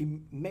 may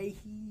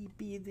he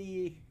be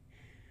the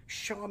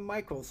Shawn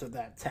Michaels of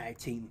that tag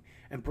team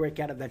and break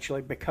out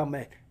eventually, become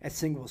a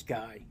singles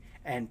guy,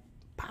 and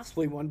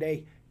possibly one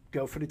day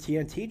go for the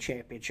TNT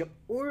Championship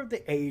or the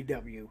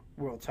AEW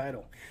World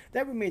Title.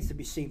 That remains to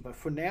be seen, but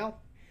for now,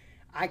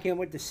 I can't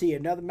wait to see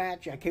another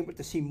match. I can't wait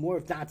to see more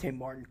of Dante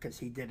Martin, because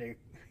he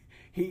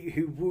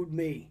wooed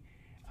me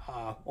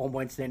on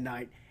Wednesday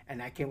night,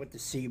 and I can't wait to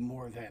see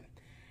more of him.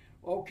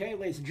 Okay,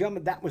 ladies and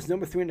gentlemen, that was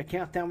number 3 in the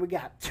countdown. We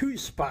got 2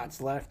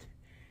 spots left.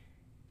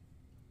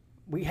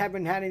 We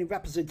haven't had any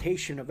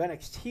representation of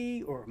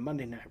NXT or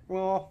Monday Night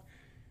Raw.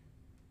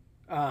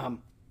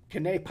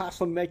 Can they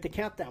possibly make the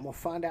countdown? We'll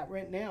find out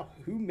right now.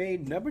 Who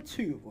made number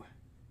 2?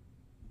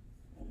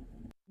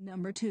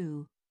 Number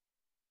 2.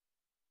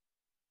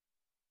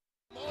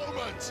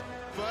 Moment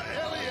for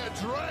Ilya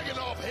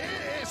Dragunov.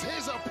 Here is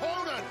his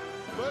opponent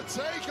for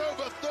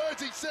TakeOver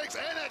 36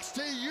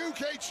 NXT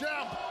UK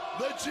champ,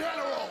 the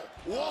General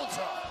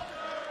Walter.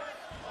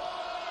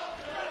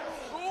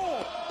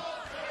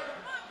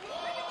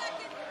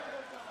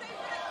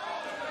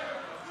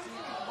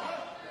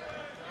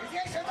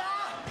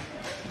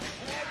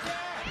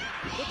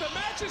 But the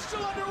match is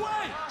still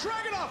underway.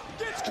 Dragunov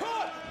gets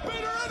caught.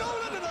 Bitter and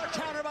Olin, another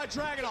counter by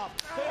Dragunov.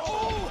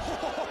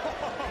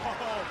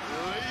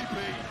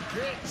 Leaping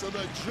kick to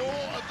the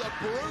jaw of the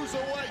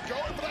Bruiserweight,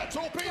 going for that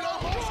torpedo.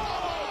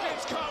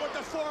 Gets caught with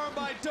the forearm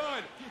by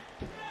Dunn.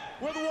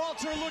 With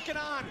Walter looking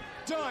on.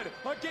 Dunn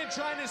again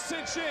trying to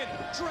cinch in.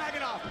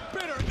 Dragunov,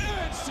 Bitter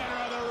in center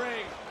of the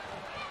ring.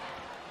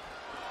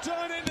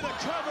 Dunn into the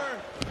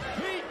cover.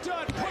 Pete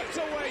Dunne puts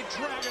away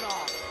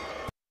Dragunov.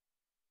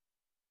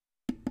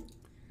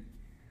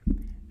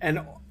 And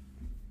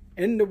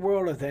in the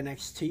world of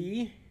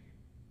NXT,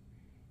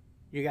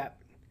 you got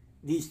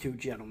these 2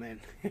 gentlemen.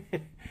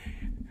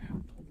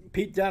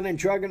 Pete Dunne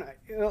and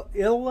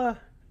Ilya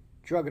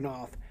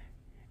Dragunov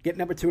get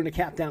number 2 in the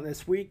countdown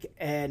this week.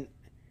 And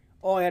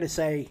all I had to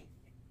say,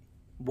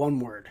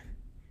 one word: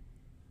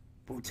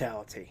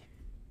 brutality.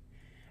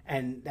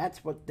 And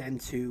that's what them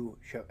 2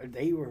 showed.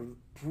 They were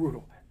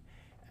brutal.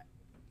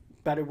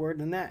 Better word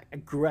than that: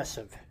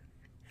 aggressive.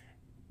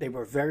 They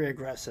were very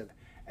aggressive.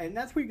 And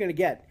that's what you're going to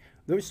get.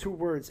 Those 2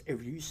 words,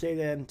 if you say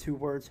them 2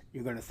 words,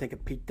 you're going to think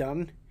of Pete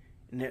Dunne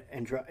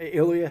and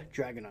Ilya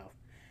Dragunov.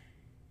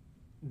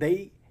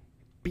 They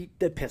beat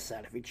the piss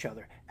out of each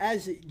other,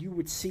 as you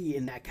would see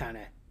in that kind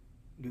of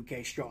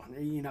UK Strong,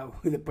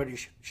 the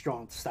British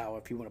Strong style,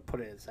 if you want to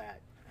put it as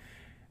that.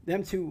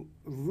 Them 2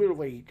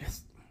 literally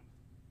just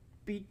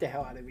beat the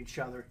hell out of each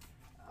other.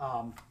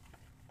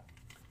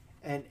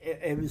 And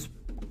it was,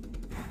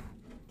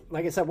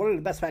 like I said, one of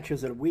the best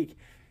matches of the week.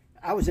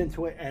 I was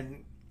into it,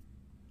 and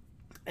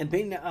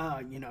being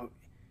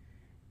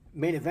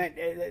main event,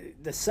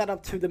 the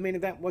setup to the main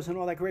event wasn't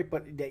all that great,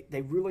 but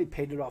they really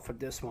paid it off with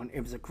this one.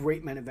 It was a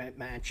great main event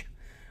match.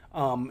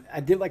 I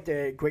did like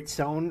the great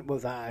stone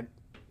with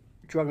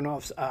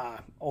Dragunov's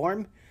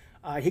arm.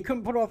 He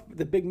couldn't put off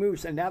the big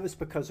moves, and that was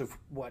because of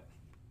what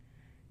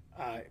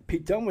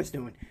Pete Dunne was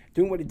doing.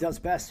 Doing what he does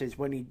best is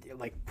when he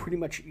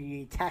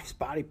he attacks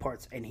body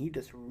parts, and he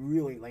just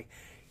really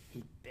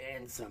he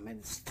bends them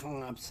and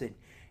stomps, and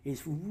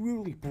he's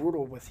really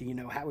brutal with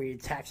how he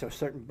attacks a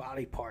certain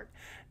body part.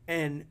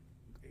 And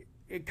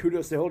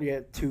kudos to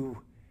Ilya to,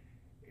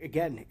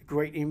 again,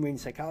 great in-ring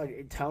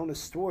psychology, telling a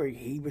story.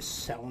 He was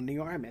selling the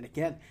arm, and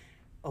again,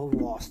 a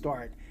lost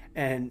art.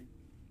 And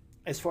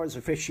as far as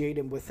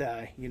officiating with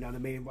the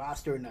main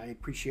roster, and I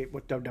appreciate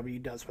what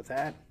WWE does with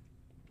that,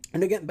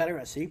 and they're getting better,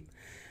 I see.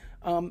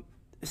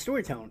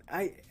 Storytelling.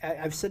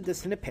 I've said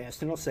this in the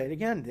past, and I'll say it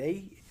again.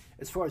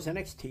 As far as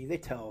NXT, they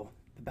tell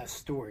the best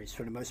stories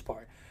for the most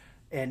part,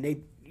 and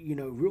they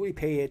really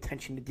pay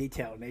attention to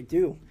detail, and they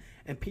do.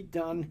 And Pete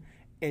Dunne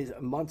is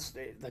amongst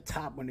the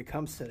top when it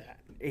comes to that.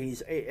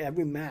 He's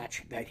every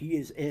match that he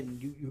is in,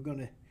 you're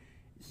gonna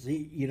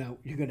see,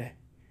 you're gonna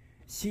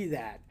see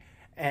that,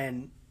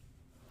 and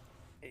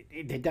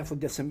they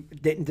definitely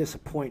didn't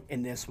disappoint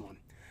in this one.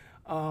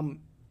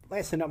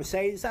 Last thing I would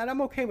say is that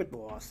I'm okay with the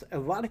loss. A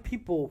lot of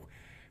people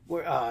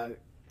were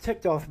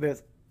ticked off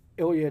with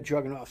Ilya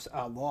Dragunov's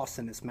loss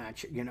in this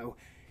match.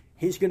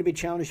 He's going to be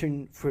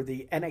challenging for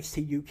the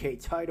NXT UK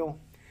title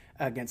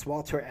against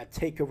Walter at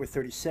TakeOver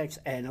 36,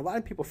 and a lot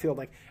of people feel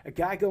like a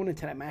guy going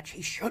into that match,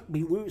 he shouldn't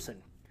be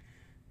losing.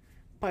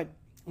 But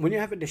when you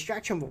have a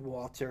distraction with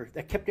Walter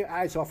that kept your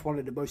eyes off one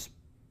of the most,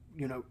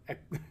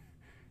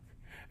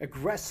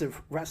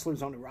 aggressive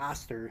wrestlers on the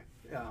roster,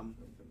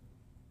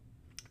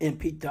 in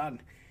Pete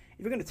Dunne, if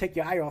you're going to take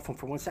your eye off him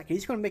for 1 second,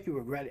 he's going to make you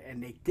regret it,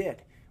 and they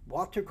did.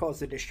 Walter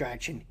caused the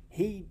distraction.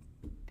 He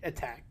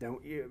attacked.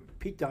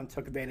 Pete Dunne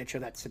took advantage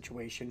of that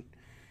situation,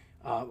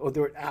 or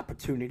the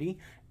opportunity,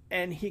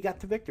 and he got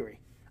the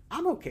victory.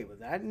 I'm okay with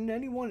that, and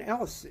anyone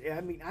else,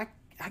 I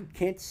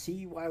can't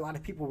see why a lot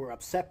of people were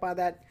upset by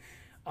that.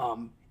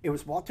 It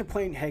was Walter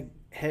playing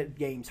head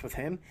games with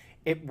him.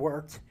 It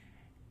worked.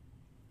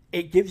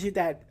 It gives you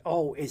that,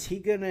 is he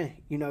going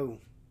to,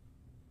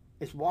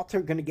 is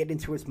Walter going to get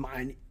into his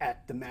mind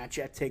at the match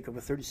at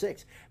TakeOver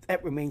 36?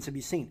 That remains to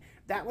be seen.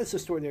 That was the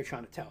story they're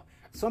trying to tell.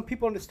 Some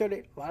people understood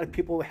it. A lot of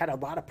people had a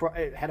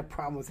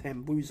problem with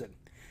him losing.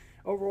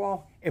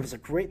 Overall, it was a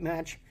great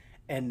match,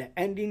 and the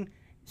ending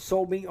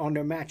sold me on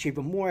their match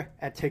even more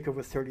at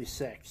TakeOver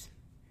 36.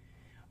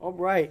 All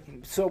right,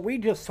 so we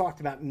just talked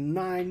about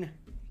 9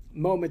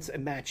 moments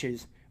and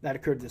matches that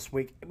occurred this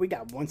week. We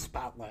got 1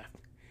 spot left,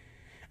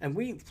 and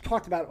we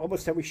talked about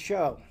almost every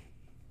show.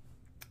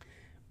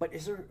 But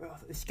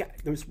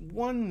there's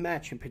one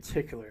match in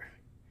particular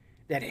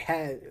that it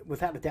had,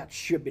 without a doubt,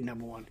 should be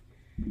number 1,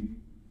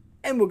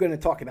 and we're going to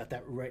talk about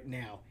that right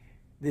now.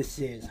 This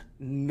is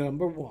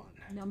number 1.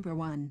 Number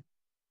 1.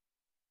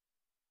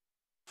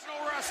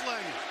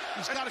 Wrestling.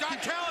 He's And gotta Don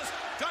keep- Callis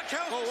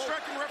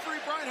distracting referee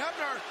Brian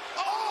Hebner.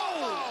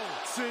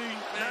 See,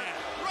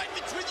 Right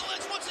between the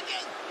legs once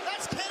again.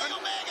 That's Kenny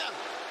Omega.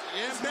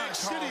 in Big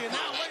City, and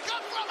now Where they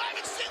come from? I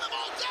haven't seen them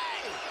all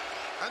day.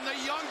 And the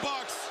Young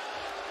Bucks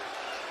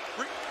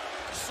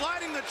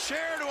sliding the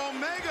chair to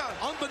Omega.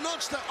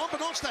 unbeknownst to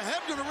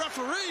Hebner, the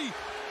referee,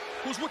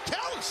 was with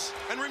Callis.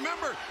 And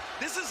remember,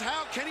 this is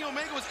how Kenny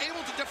Omega was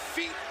able to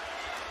defeat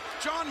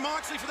Jon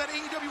Moxley for that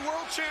AEW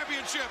World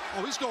Championship.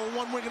 Oh, he's going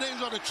one-winged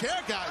names on the chair,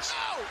 guys.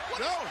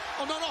 No!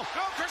 Oh, no.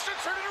 No, Christian,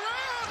 turn it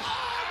around!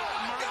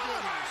 Oh, my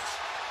goodness!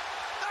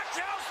 That's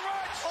house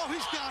right! Oh,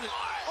 he's got it.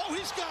 Oh,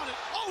 he's got it.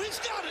 Oh, he's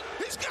got it.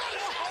 He's got it.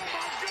 Oh,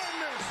 my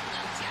goodness!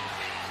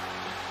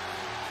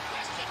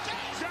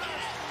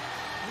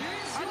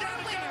 I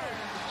gotta go!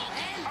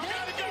 I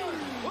gotta go!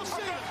 We'll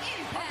see.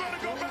 I'm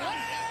gonna go back!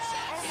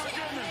 Oh, my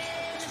goodness!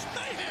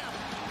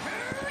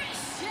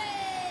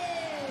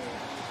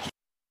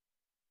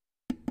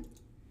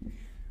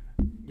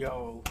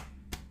 Yo.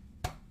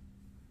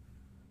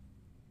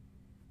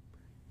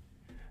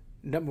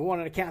 Number 1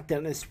 on the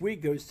countdown this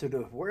week goes to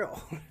the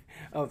world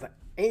of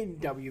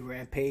AEW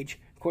Rampage.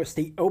 Of course,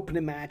 the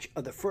opening match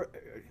of the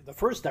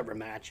first ever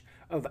match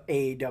of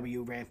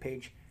AEW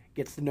Rampage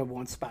gets the number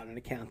 1 spot on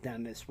the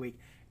countdown this week.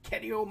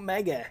 Kenny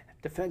Omega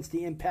defends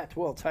the Impact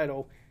World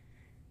title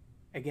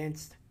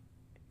against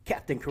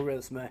Captain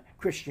Charisma,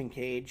 Christian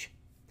Cage.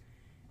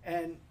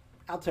 And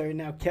I'll tell you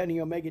now, Kenny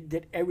Omega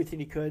did everything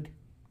he could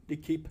to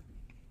keep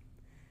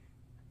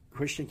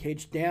Christian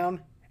Cage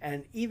down,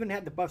 and even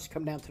had the Bucks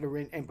come down to the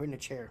ring and bring a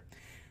chair.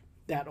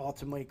 That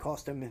ultimately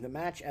cost him in the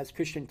match as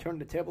Christian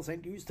turned the tables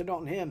and used it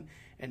on him.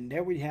 And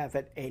there we have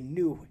it, a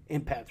new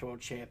Impact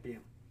World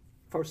Champion.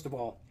 First of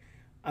all,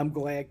 I'm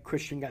glad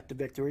Christian got the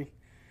victory.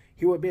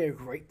 He would be a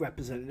great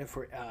representative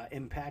for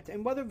Impact.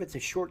 And whether it's a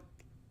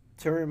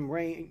short-term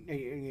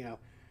reign,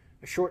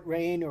 a short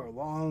reign or a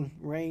long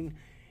reign,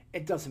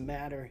 it doesn't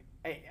matter.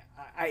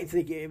 I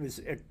think it was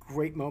a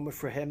great moment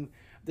for him.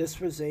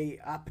 This was a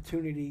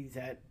opportunity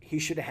that he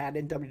should have had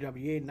in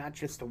WWE, not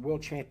just a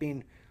world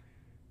champion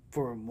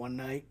for one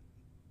night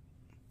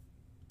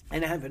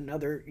and have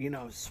another,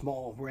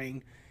 small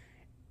reign.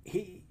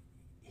 He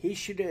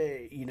should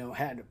have,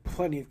 had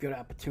plenty of good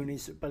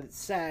opportunities, but it's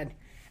sad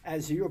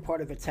as you're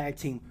part of a tag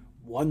team.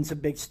 One's a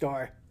big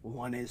star,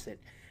 one isn't.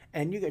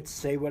 And you could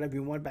say whatever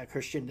you want about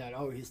Christian, that,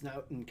 he's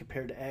not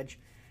compared to Edge.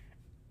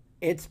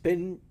 It's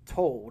been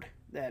told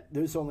that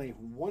there's only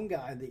one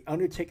guy the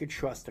Undertaker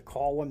trusts to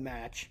call a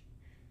match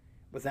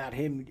without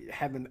him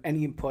having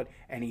any input,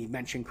 and he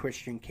mentioned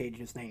Christian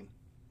Cage's name.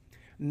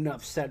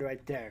 Enough said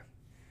right there.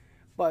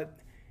 But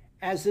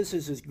as this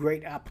is his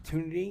great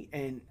opportunity,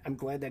 and I'm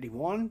glad that he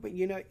won, but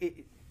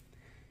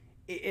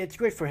it's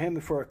great for him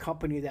and for a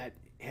company that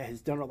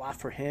has done a lot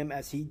for him,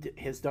 as he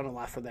has done a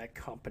lot for that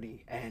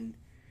company. And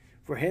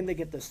for him to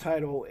get this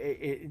title,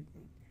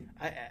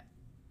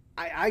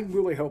 I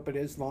really hope it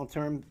is long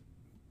term.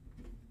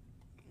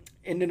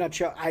 In a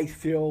nutshell, I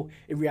feel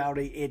in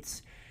reality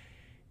it's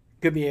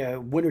going to be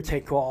a winner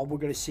take all. We're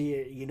going to see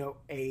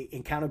a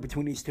encounter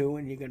between these two,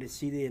 and you're going to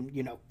see them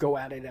go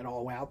at it at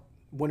all out.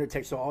 Winner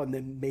takes all, and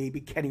then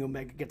maybe Kenny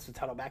Omega gets the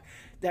title back.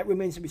 That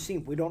remains to be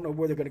seen. We don't know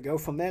where they're going to go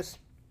from this,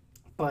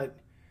 but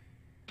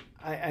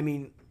I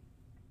mean,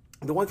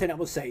 the one thing I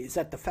will say is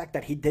that the fact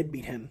that he did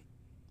beat him,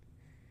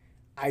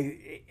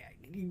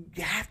 you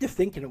have to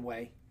think in a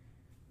way,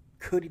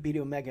 could he beat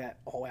Omega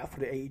all out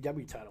for the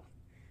AEW title?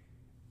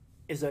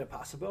 Is that a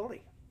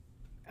possibility?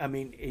 I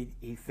mean,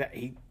 he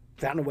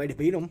found a way to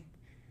beat him.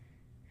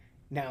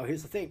 Now,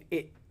 here's the thing.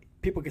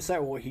 People can say,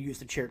 well, he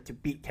used the chair to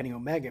beat Kenny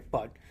Omega,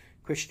 but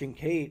Christian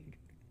Cage,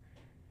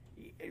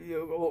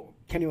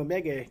 Kenny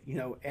Omega,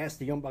 asked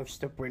the Young Bucks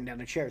to bring down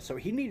the chair. So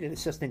he needed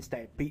assistance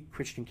to beat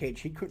Christian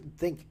Cage. He couldn't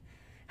think,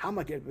 how am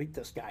I going to beat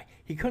this guy?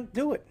 He couldn't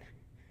do it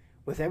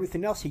with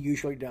everything else he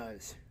usually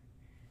does,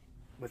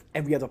 with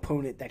every other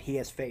opponent that he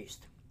has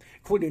faced,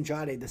 including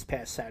Andrade this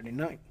past Saturday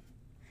night.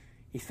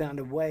 He found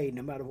a way,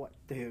 no matter what,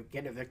 to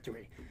get a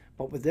victory.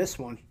 But with this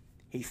one,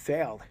 he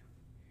failed.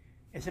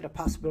 Is it a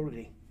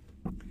possibility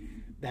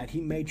that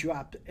he may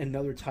drop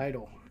another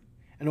title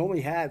and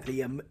only have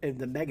the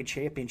Mega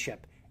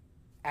Championship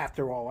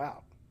after All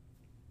Out.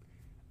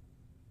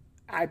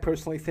 I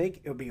personally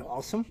think it would be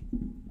awesome.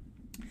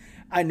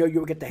 I know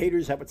you'll get the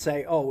haters that would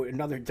say, oh,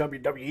 another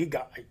WWE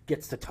guy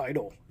gets the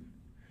title.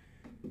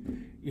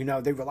 You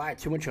know, they rely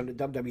too much on the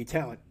WWE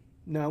talent.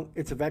 No,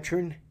 it's a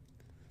veteran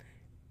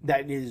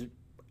that is,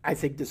 I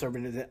think,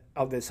 deserving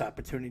of this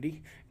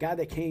opportunity. Guy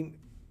that came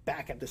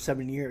back after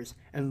 7 years,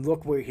 and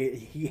look where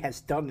he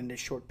has done in this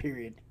short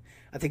period.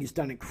 I think he's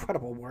done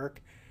incredible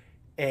work,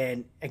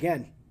 and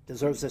again,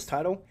 deserves this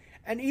title.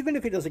 And even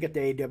if he doesn't get the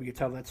AEW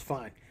title, that's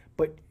fine.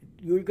 But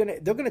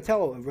they're gonna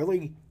tell a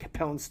really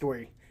compelling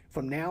story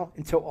from now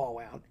until All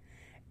Out.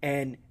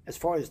 And as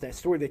far as that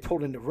story they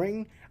told in the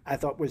ring, I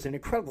thought was an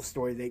incredible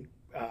story they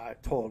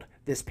told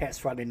this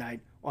past Friday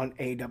night on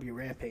AEW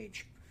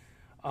Rampage.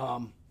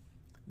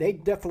 They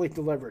definitely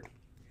delivered.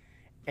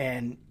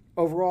 And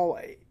overall,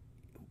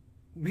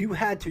 you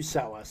had to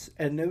sell us.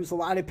 And there was a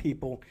lot of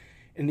people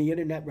in the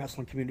internet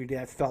wrestling community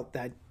that felt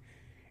that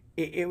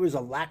it was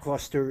a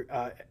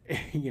lackluster,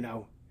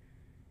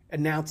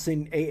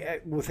 announcing,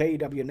 with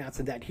AEW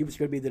announcing that he was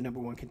going to be the number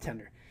one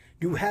contender.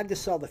 You had to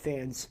sell the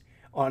fans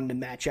on the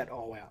match at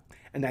All Out.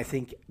 And I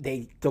think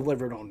they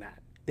delivered on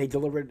that. They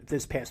delivered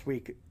this past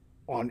week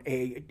on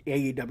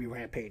AEW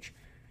Rampage.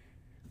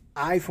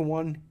 I, for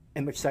one,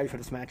 am excited for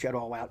this match at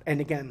All Out. And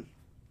again,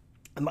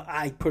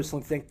 I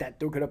personally think that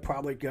they're going to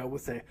probably go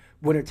with a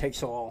winner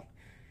takes all,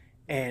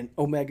 and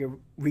Omega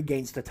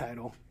regains the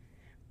title.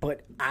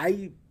 But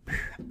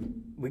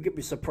we could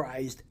be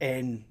surprised,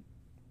 and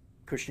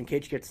Christian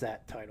Cage gets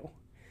that title.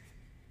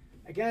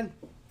 Again,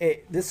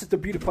 this is the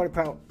beauty part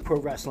about pro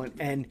wrestling.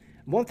 And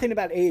one thing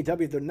about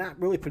AEW, they're not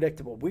really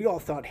predictable. We all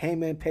thought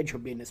Hangman Page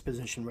would be in this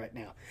position right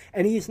now,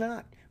 and he's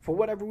not. For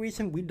whatever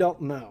reason, we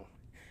don't know.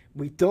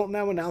 We don't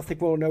know, and I don't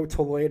think we'll know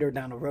till later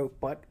down the road.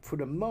 But for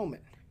the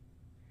moment,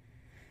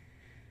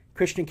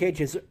 Christian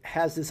Cage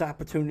has this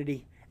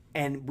opportunity,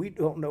 and we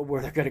don't know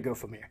where they're going to go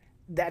from here.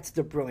 That's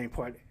the brilliant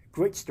part.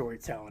 Great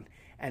storytelling.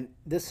 And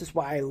this is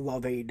why I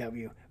love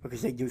AEW,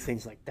 because they do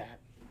things like that.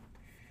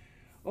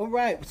 All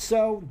right,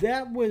 so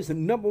that was the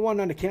number one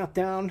on the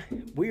countdown.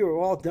 We are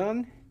all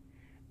done.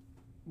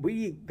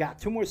 We got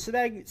 2 more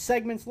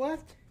segments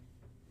left.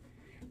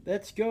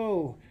 Let's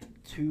go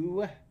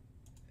to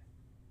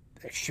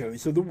the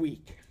shows of the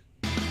week.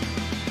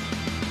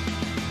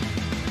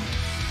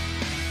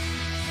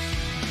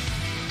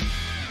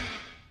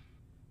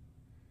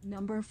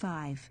 Number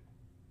 5.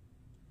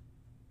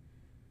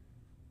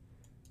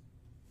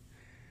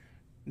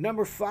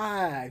 Number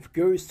 5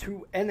 goes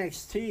to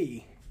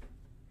NXT.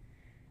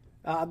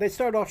 They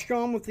started off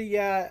strong with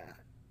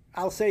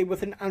I'll say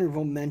with an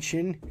honorable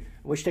mention.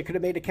 I wish they could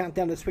have made a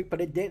countdown this week,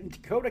 but it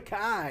didn't. Dakota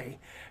Kai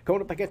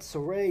going up against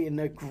Saray in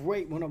a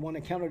great one-on-one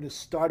encounter to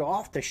start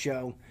off the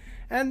show.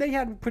 And they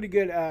had a pretty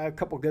good,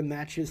 couple good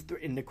matches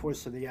in the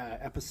course of the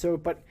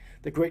episode. But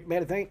the great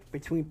main event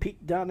between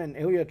Pete Dunne and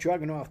Ilya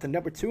Dragunov, the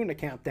number 2 in the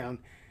countdown,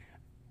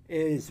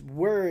 is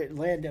where it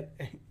landed.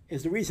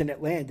 Is the reason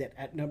it landed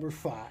at number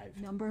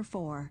 5. Number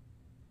 4.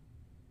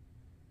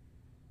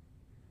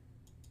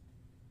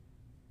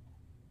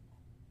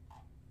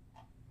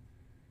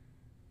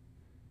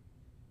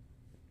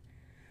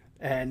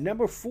 And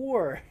number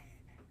 4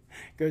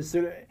 goes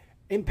to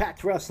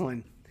Impact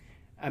Wrestling.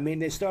 I mean,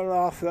 they started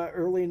off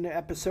early in the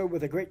episode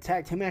with a great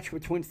tag team match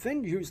between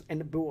Finn Hughes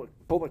and the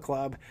Bullet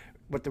Club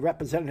with the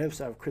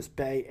representatives of Chris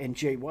Bay and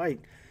Jay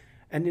White.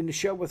 And in the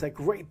show with a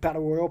great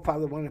battle royal,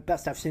 probably one of the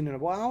best I've seen in a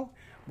while,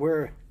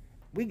 where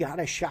we got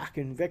a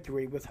shocking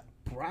victory with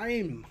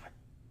Brian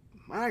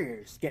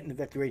Myers getting the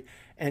victory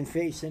and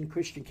facing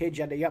Christian Cage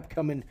at the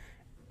upcoming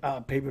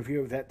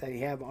pay-per-view that they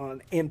have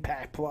on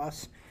Impact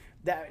Plus.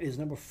 That is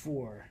number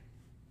 4.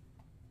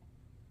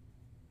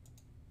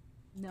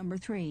 Number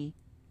 3.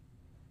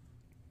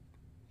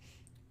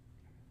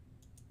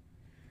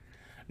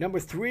 Number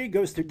 3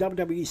 goes to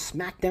WWE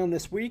SmackDown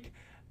this week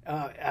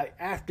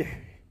after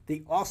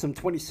the awesome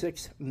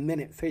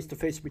 26-minute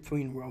face-to-face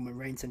between Roman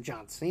Reigns and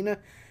John Cena.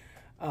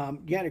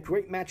 You had a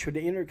great match for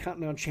the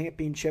Intercontinental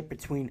Championship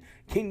between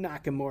King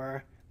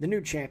Nakamura, the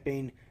new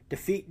champion,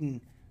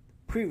 defeating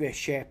previous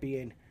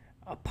champion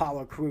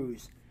Apollo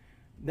Crews.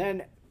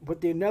 Then,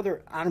 with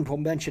another honorable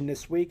mention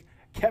this week,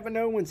 Kevin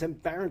Owens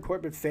and Baron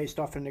Corbin faced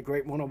off in a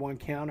great one-on-one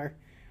counter.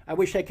 I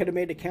wish they could have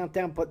made the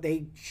countdown, but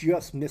they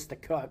just missed the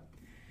cut.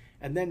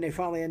 And then they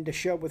finally end the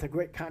show with a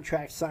great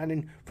contract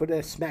signing for the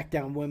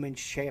SmackDown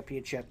Women's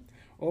Championship.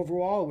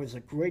 Overall, it was a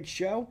great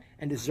show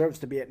and deserves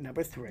to be at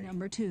number 3.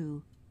 Number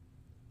 2.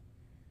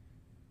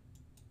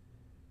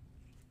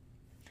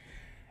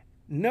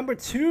 Number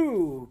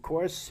 2, of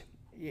course,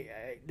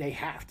 they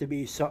have to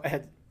be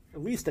at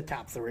least the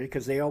top 3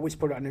 because they always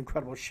put on an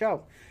incredible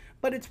show.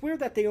 But it's weird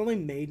that they only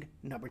made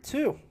number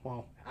 2.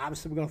 Well,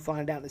 obviously we're going to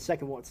find out in a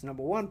second what's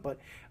number 1, but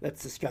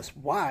let's discuss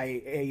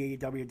why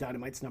AEW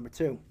Dynamite's number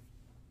 2.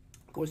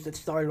 Of course, it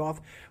started off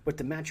with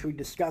the match we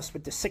discussed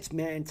with the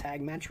 6-man tag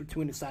match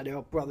between the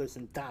Sydal brothers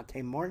and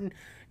Dante Martin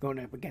going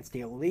up against the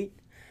Elite,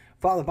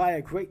 followed by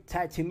a great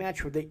tag team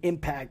match with the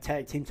Impact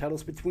tag team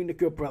titles between the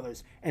Good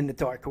Brothers and the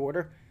Dark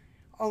Order,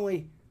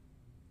 only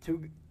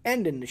to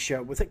ending the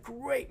show with a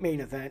great main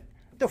event,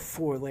 the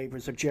Four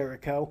Labors of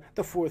Jericho,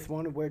 the fourth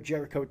one where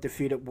Jericho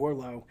defeated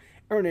Wardlow,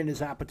 earning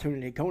his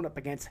opportunity going up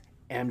against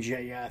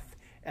MJF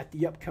at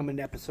the upcoming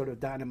episode of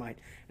Dynamite.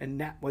 And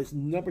that was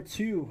number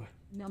 2.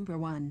 Number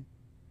 1.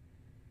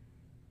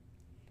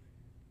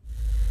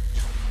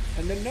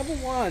 And the number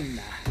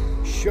 1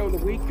 show of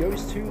the week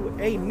goes to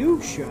a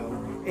new show,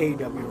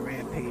 AEW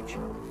Rampage.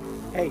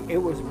 Hey,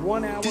 it was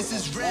 1 hour of all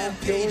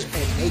killer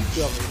and no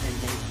filler, and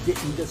they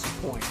didn't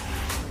disappoint.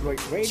 Great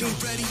ratings,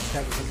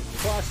 700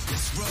 plus,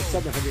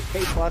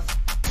 700K plus.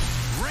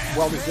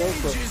 Well deserved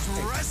for a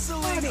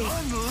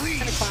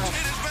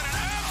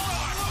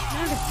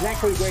not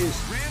exactly the greatest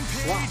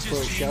slot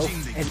for a show,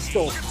 and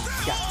still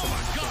got some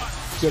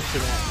good for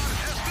that.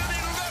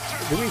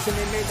 The reason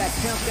they made that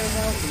countdown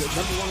now is that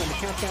number 1 on the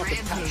countdown for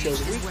the top show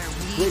of the week.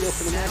 Great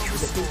opening match for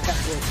the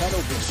Impact World title,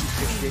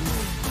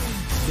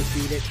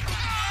 defeated.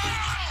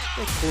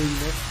 The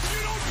cleanness,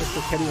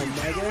 Mr. Kenny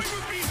Omega.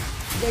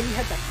 Then you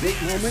had that big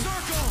moment,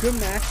 good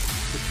match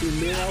between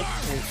Miro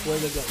and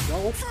Fuego del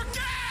Sol.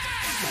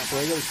 Now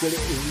Fuego was good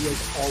at it, he was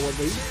all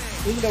elite.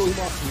 Even though he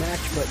lost the match,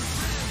 but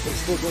they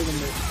still gave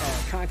him the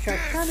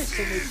contract. Kind of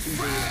similar to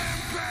the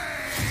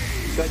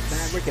Judge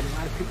Maverick, and a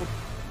lot of people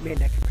made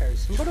that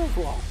comparison. But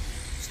overall,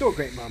 still a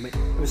great moment.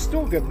 It was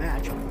still a good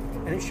match,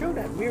 and it showed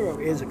that Miro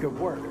is a good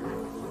worker.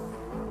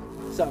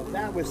 So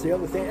that was the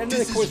other thing. And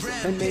then, of course,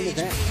 the main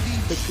event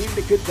between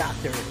the Good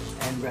Doctor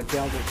and Red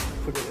Velvet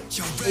for the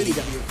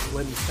AEW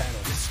Women's title.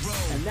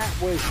 And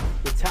that was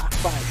the top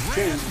 5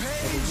 shows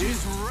of the week.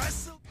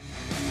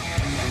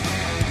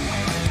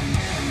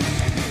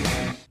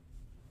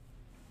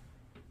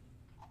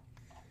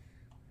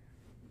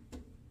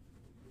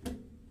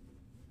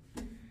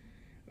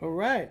 All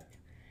right.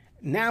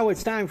 Now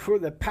it's time for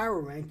the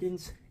power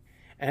rankings.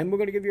 And we're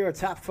going to give you our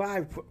top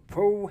 5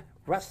 pro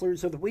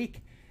wrestlers of the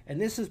week. And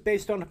this is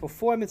based on the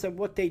performance of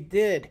what they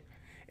did.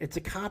 It's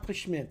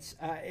accomplishments.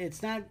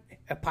 It's not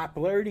a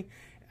popularity.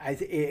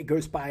 It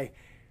goes by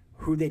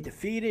who they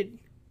defeated,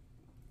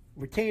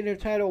 retaining the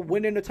title,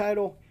 winning the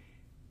title.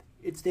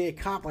 It's the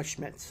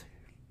accomplishments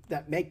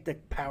that make the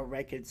power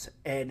rankings.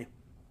 And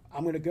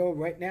I'm going to go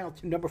right now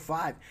to number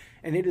 5.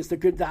 And it is the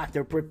Good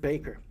Doctor, Britt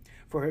Baker,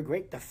 for her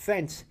great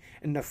defense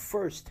in the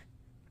first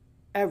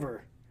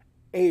ever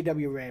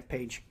AEW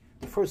Rampage,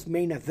 the first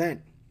main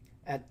event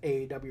at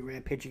AEW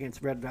Rampage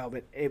against Red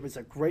Velvet. It was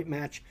a great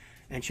match,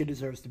 and she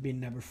deserves to be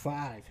number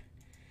 5.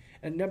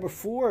 And number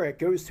 4, it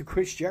goes to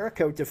Chris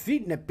Jericho,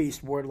 defeating the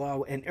Beast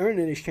Wardlow and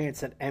earning his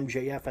chance at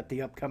MJF at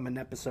the upcoming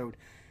episode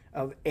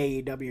of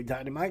AEW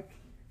Dynamite.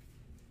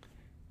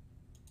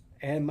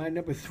 And my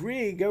number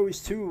 3 goes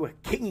to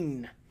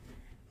King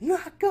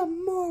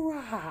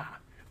Nakamura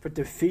for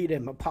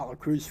defeating Apollo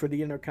Crews for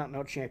the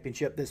Intercontinental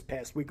Championship this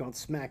past week on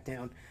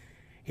SmackDown.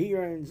 He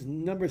earns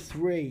number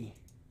 3.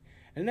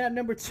 And that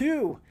number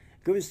 2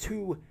 goes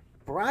to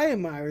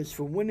Brian Myers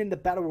for winning the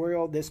Battle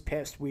Royal this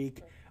past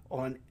week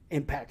on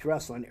Impact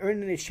Wrestling,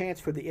 earning his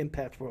chance for the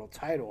Impact World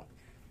title.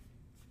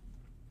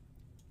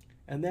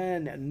 And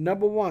then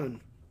number 1,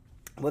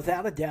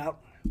 without a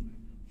doubt,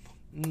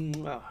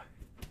 to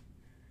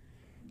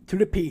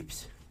the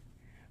peeps,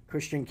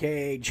 Christian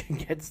Cage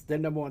gets the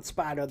number 1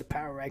 spot of the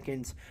power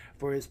rankings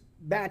for his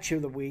match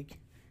of the week,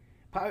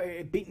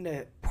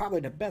 beating probably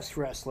the best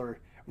wrestler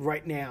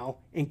right now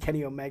in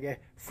Kenny Omega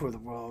for the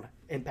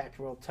Impact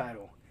World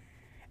title.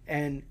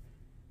 And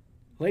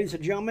ladies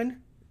and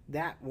gentlemen,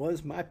 that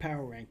was my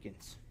power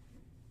rankings.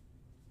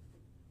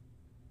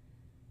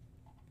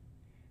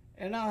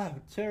 And I'll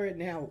tell you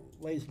now,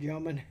 ladies and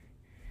gentlemen,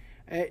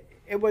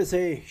 it was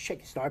a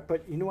shaky start,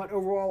 but you know what?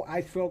 Overall,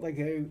 I felt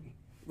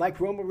like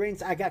Roman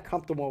Reigns, I got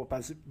comfortable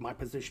with my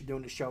position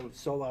doing the show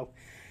solo.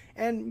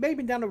 And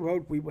maybe down the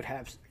road, we would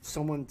have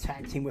someone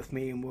tag team with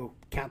me, and we'll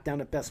count down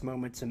the best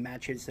moments and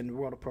matches in the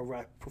world of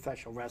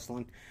professional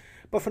wrestling.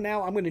 But for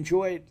now, I'm going to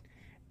enjoy it.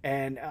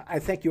 And I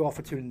thank you all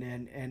for tuning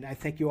in. And I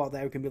thank you all that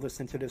are going to be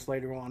listening to this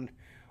later on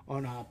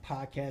our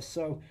podcast.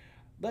 So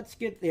let's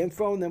get the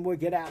info, and then we'll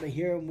get out of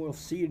here. And we'll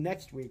see you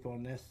next week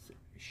on this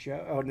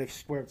show, on the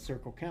Squared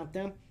Circle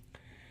Countdown.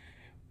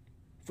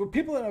 For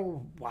people that are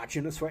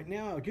watching us right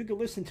now, you can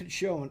listen to the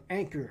show on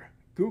Anchor,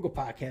 Google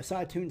Podcasts,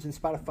 iTunes, and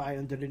Spotify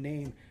under the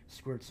name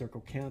Squared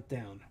Circle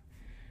Countdown.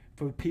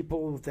 For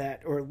people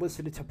that are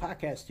listening to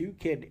podcasts, you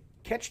can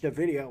catch the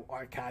video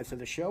archives of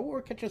the show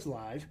or catch us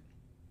live.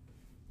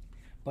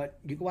 But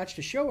you can watch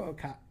the show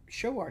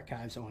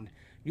archives on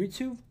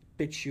YouTube,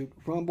 BitChute,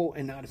 Rumble,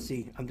 and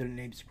Odyssey under the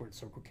name Squared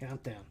Circle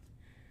Countdown.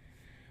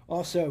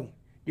 Also,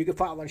 you can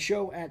follow the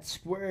show at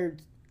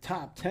Squared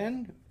Top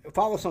 10.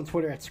 Follow us on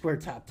Twitter at Squared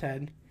Top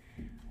 10.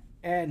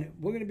 And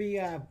we're going to be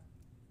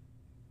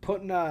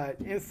putting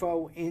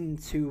info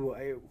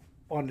into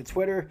on the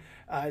Twitter.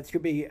 It's going to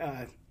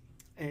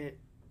be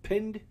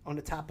pinned on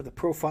the top of the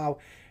profile.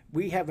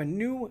 We have a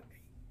new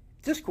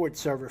Discord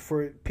server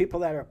for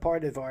people that are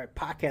part of our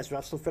podcast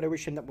Wrestling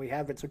Federation that we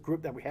have. It's a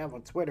group that we have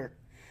on Twitter.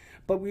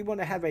 But we want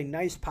to have a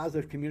nice,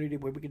 positive community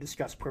where we can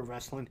discuss pro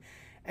wrestling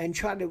and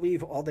try to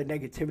leave all the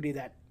negativity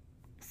that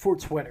for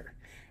Twitter.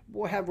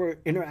 we'll have our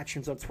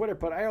interactions on Twitter,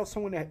 but I also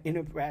want to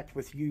interact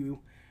with you,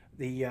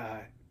 the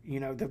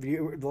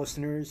the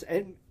listeners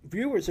and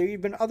viewers, or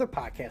even other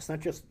podcasts, not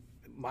just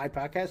my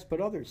podcast,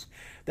 but others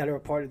that are a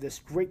part of this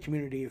great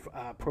community of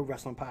pro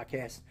wrestling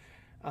podcasts.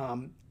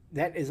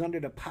 That is under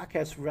the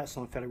Podcast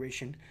Wrestling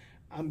Federation.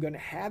 I'm going to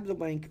have the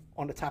link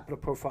on the top of the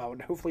profile,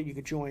 and hopefully you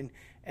can join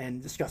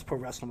and discuss pro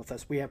wrestling with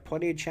us. We have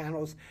plenty of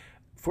channels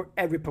for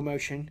every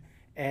promotion,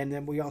 and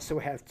then we also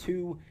have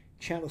 2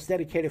 channels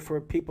dedicated for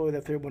people that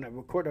if they want to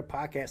record a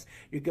podcast,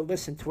 you can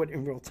listen to it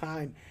in real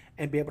time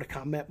and be able to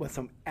comment with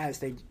them as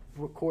they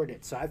record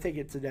it. So I think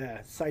it's an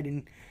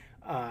exciting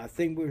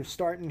thing we're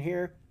starting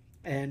here.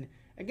 And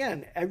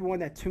again, everyone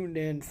that tuned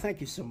in,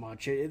 thank you so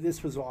much.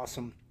 This was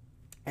awesome.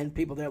 And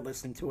people that are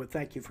listening to it,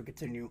 thank you for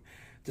continuing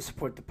to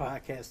support the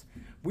podcast.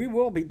 We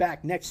will be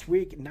back next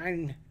week at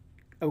 9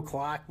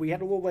 o'clock. We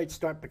had a little late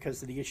start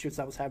because of the issues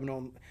I was having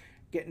on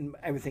getting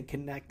everything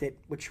connected,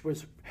 which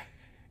was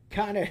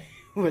kind of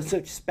was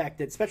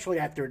expected, especially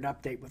after an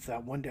update with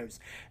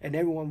Windows. And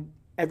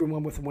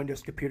everyone with a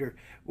Windows computer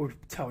will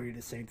tell you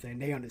the same thing.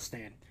 They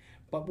understand.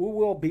 But we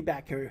will be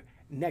back here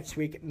next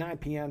week at 9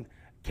 p.m.,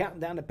 counting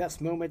down the best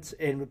moments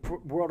in the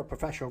world of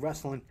professional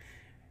wrestling.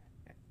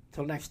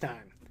 Till next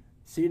time.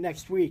 See you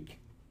next week.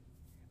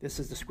 This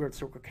is the Squared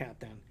Circle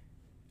Countdown.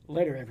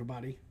 Later,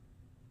 everybody.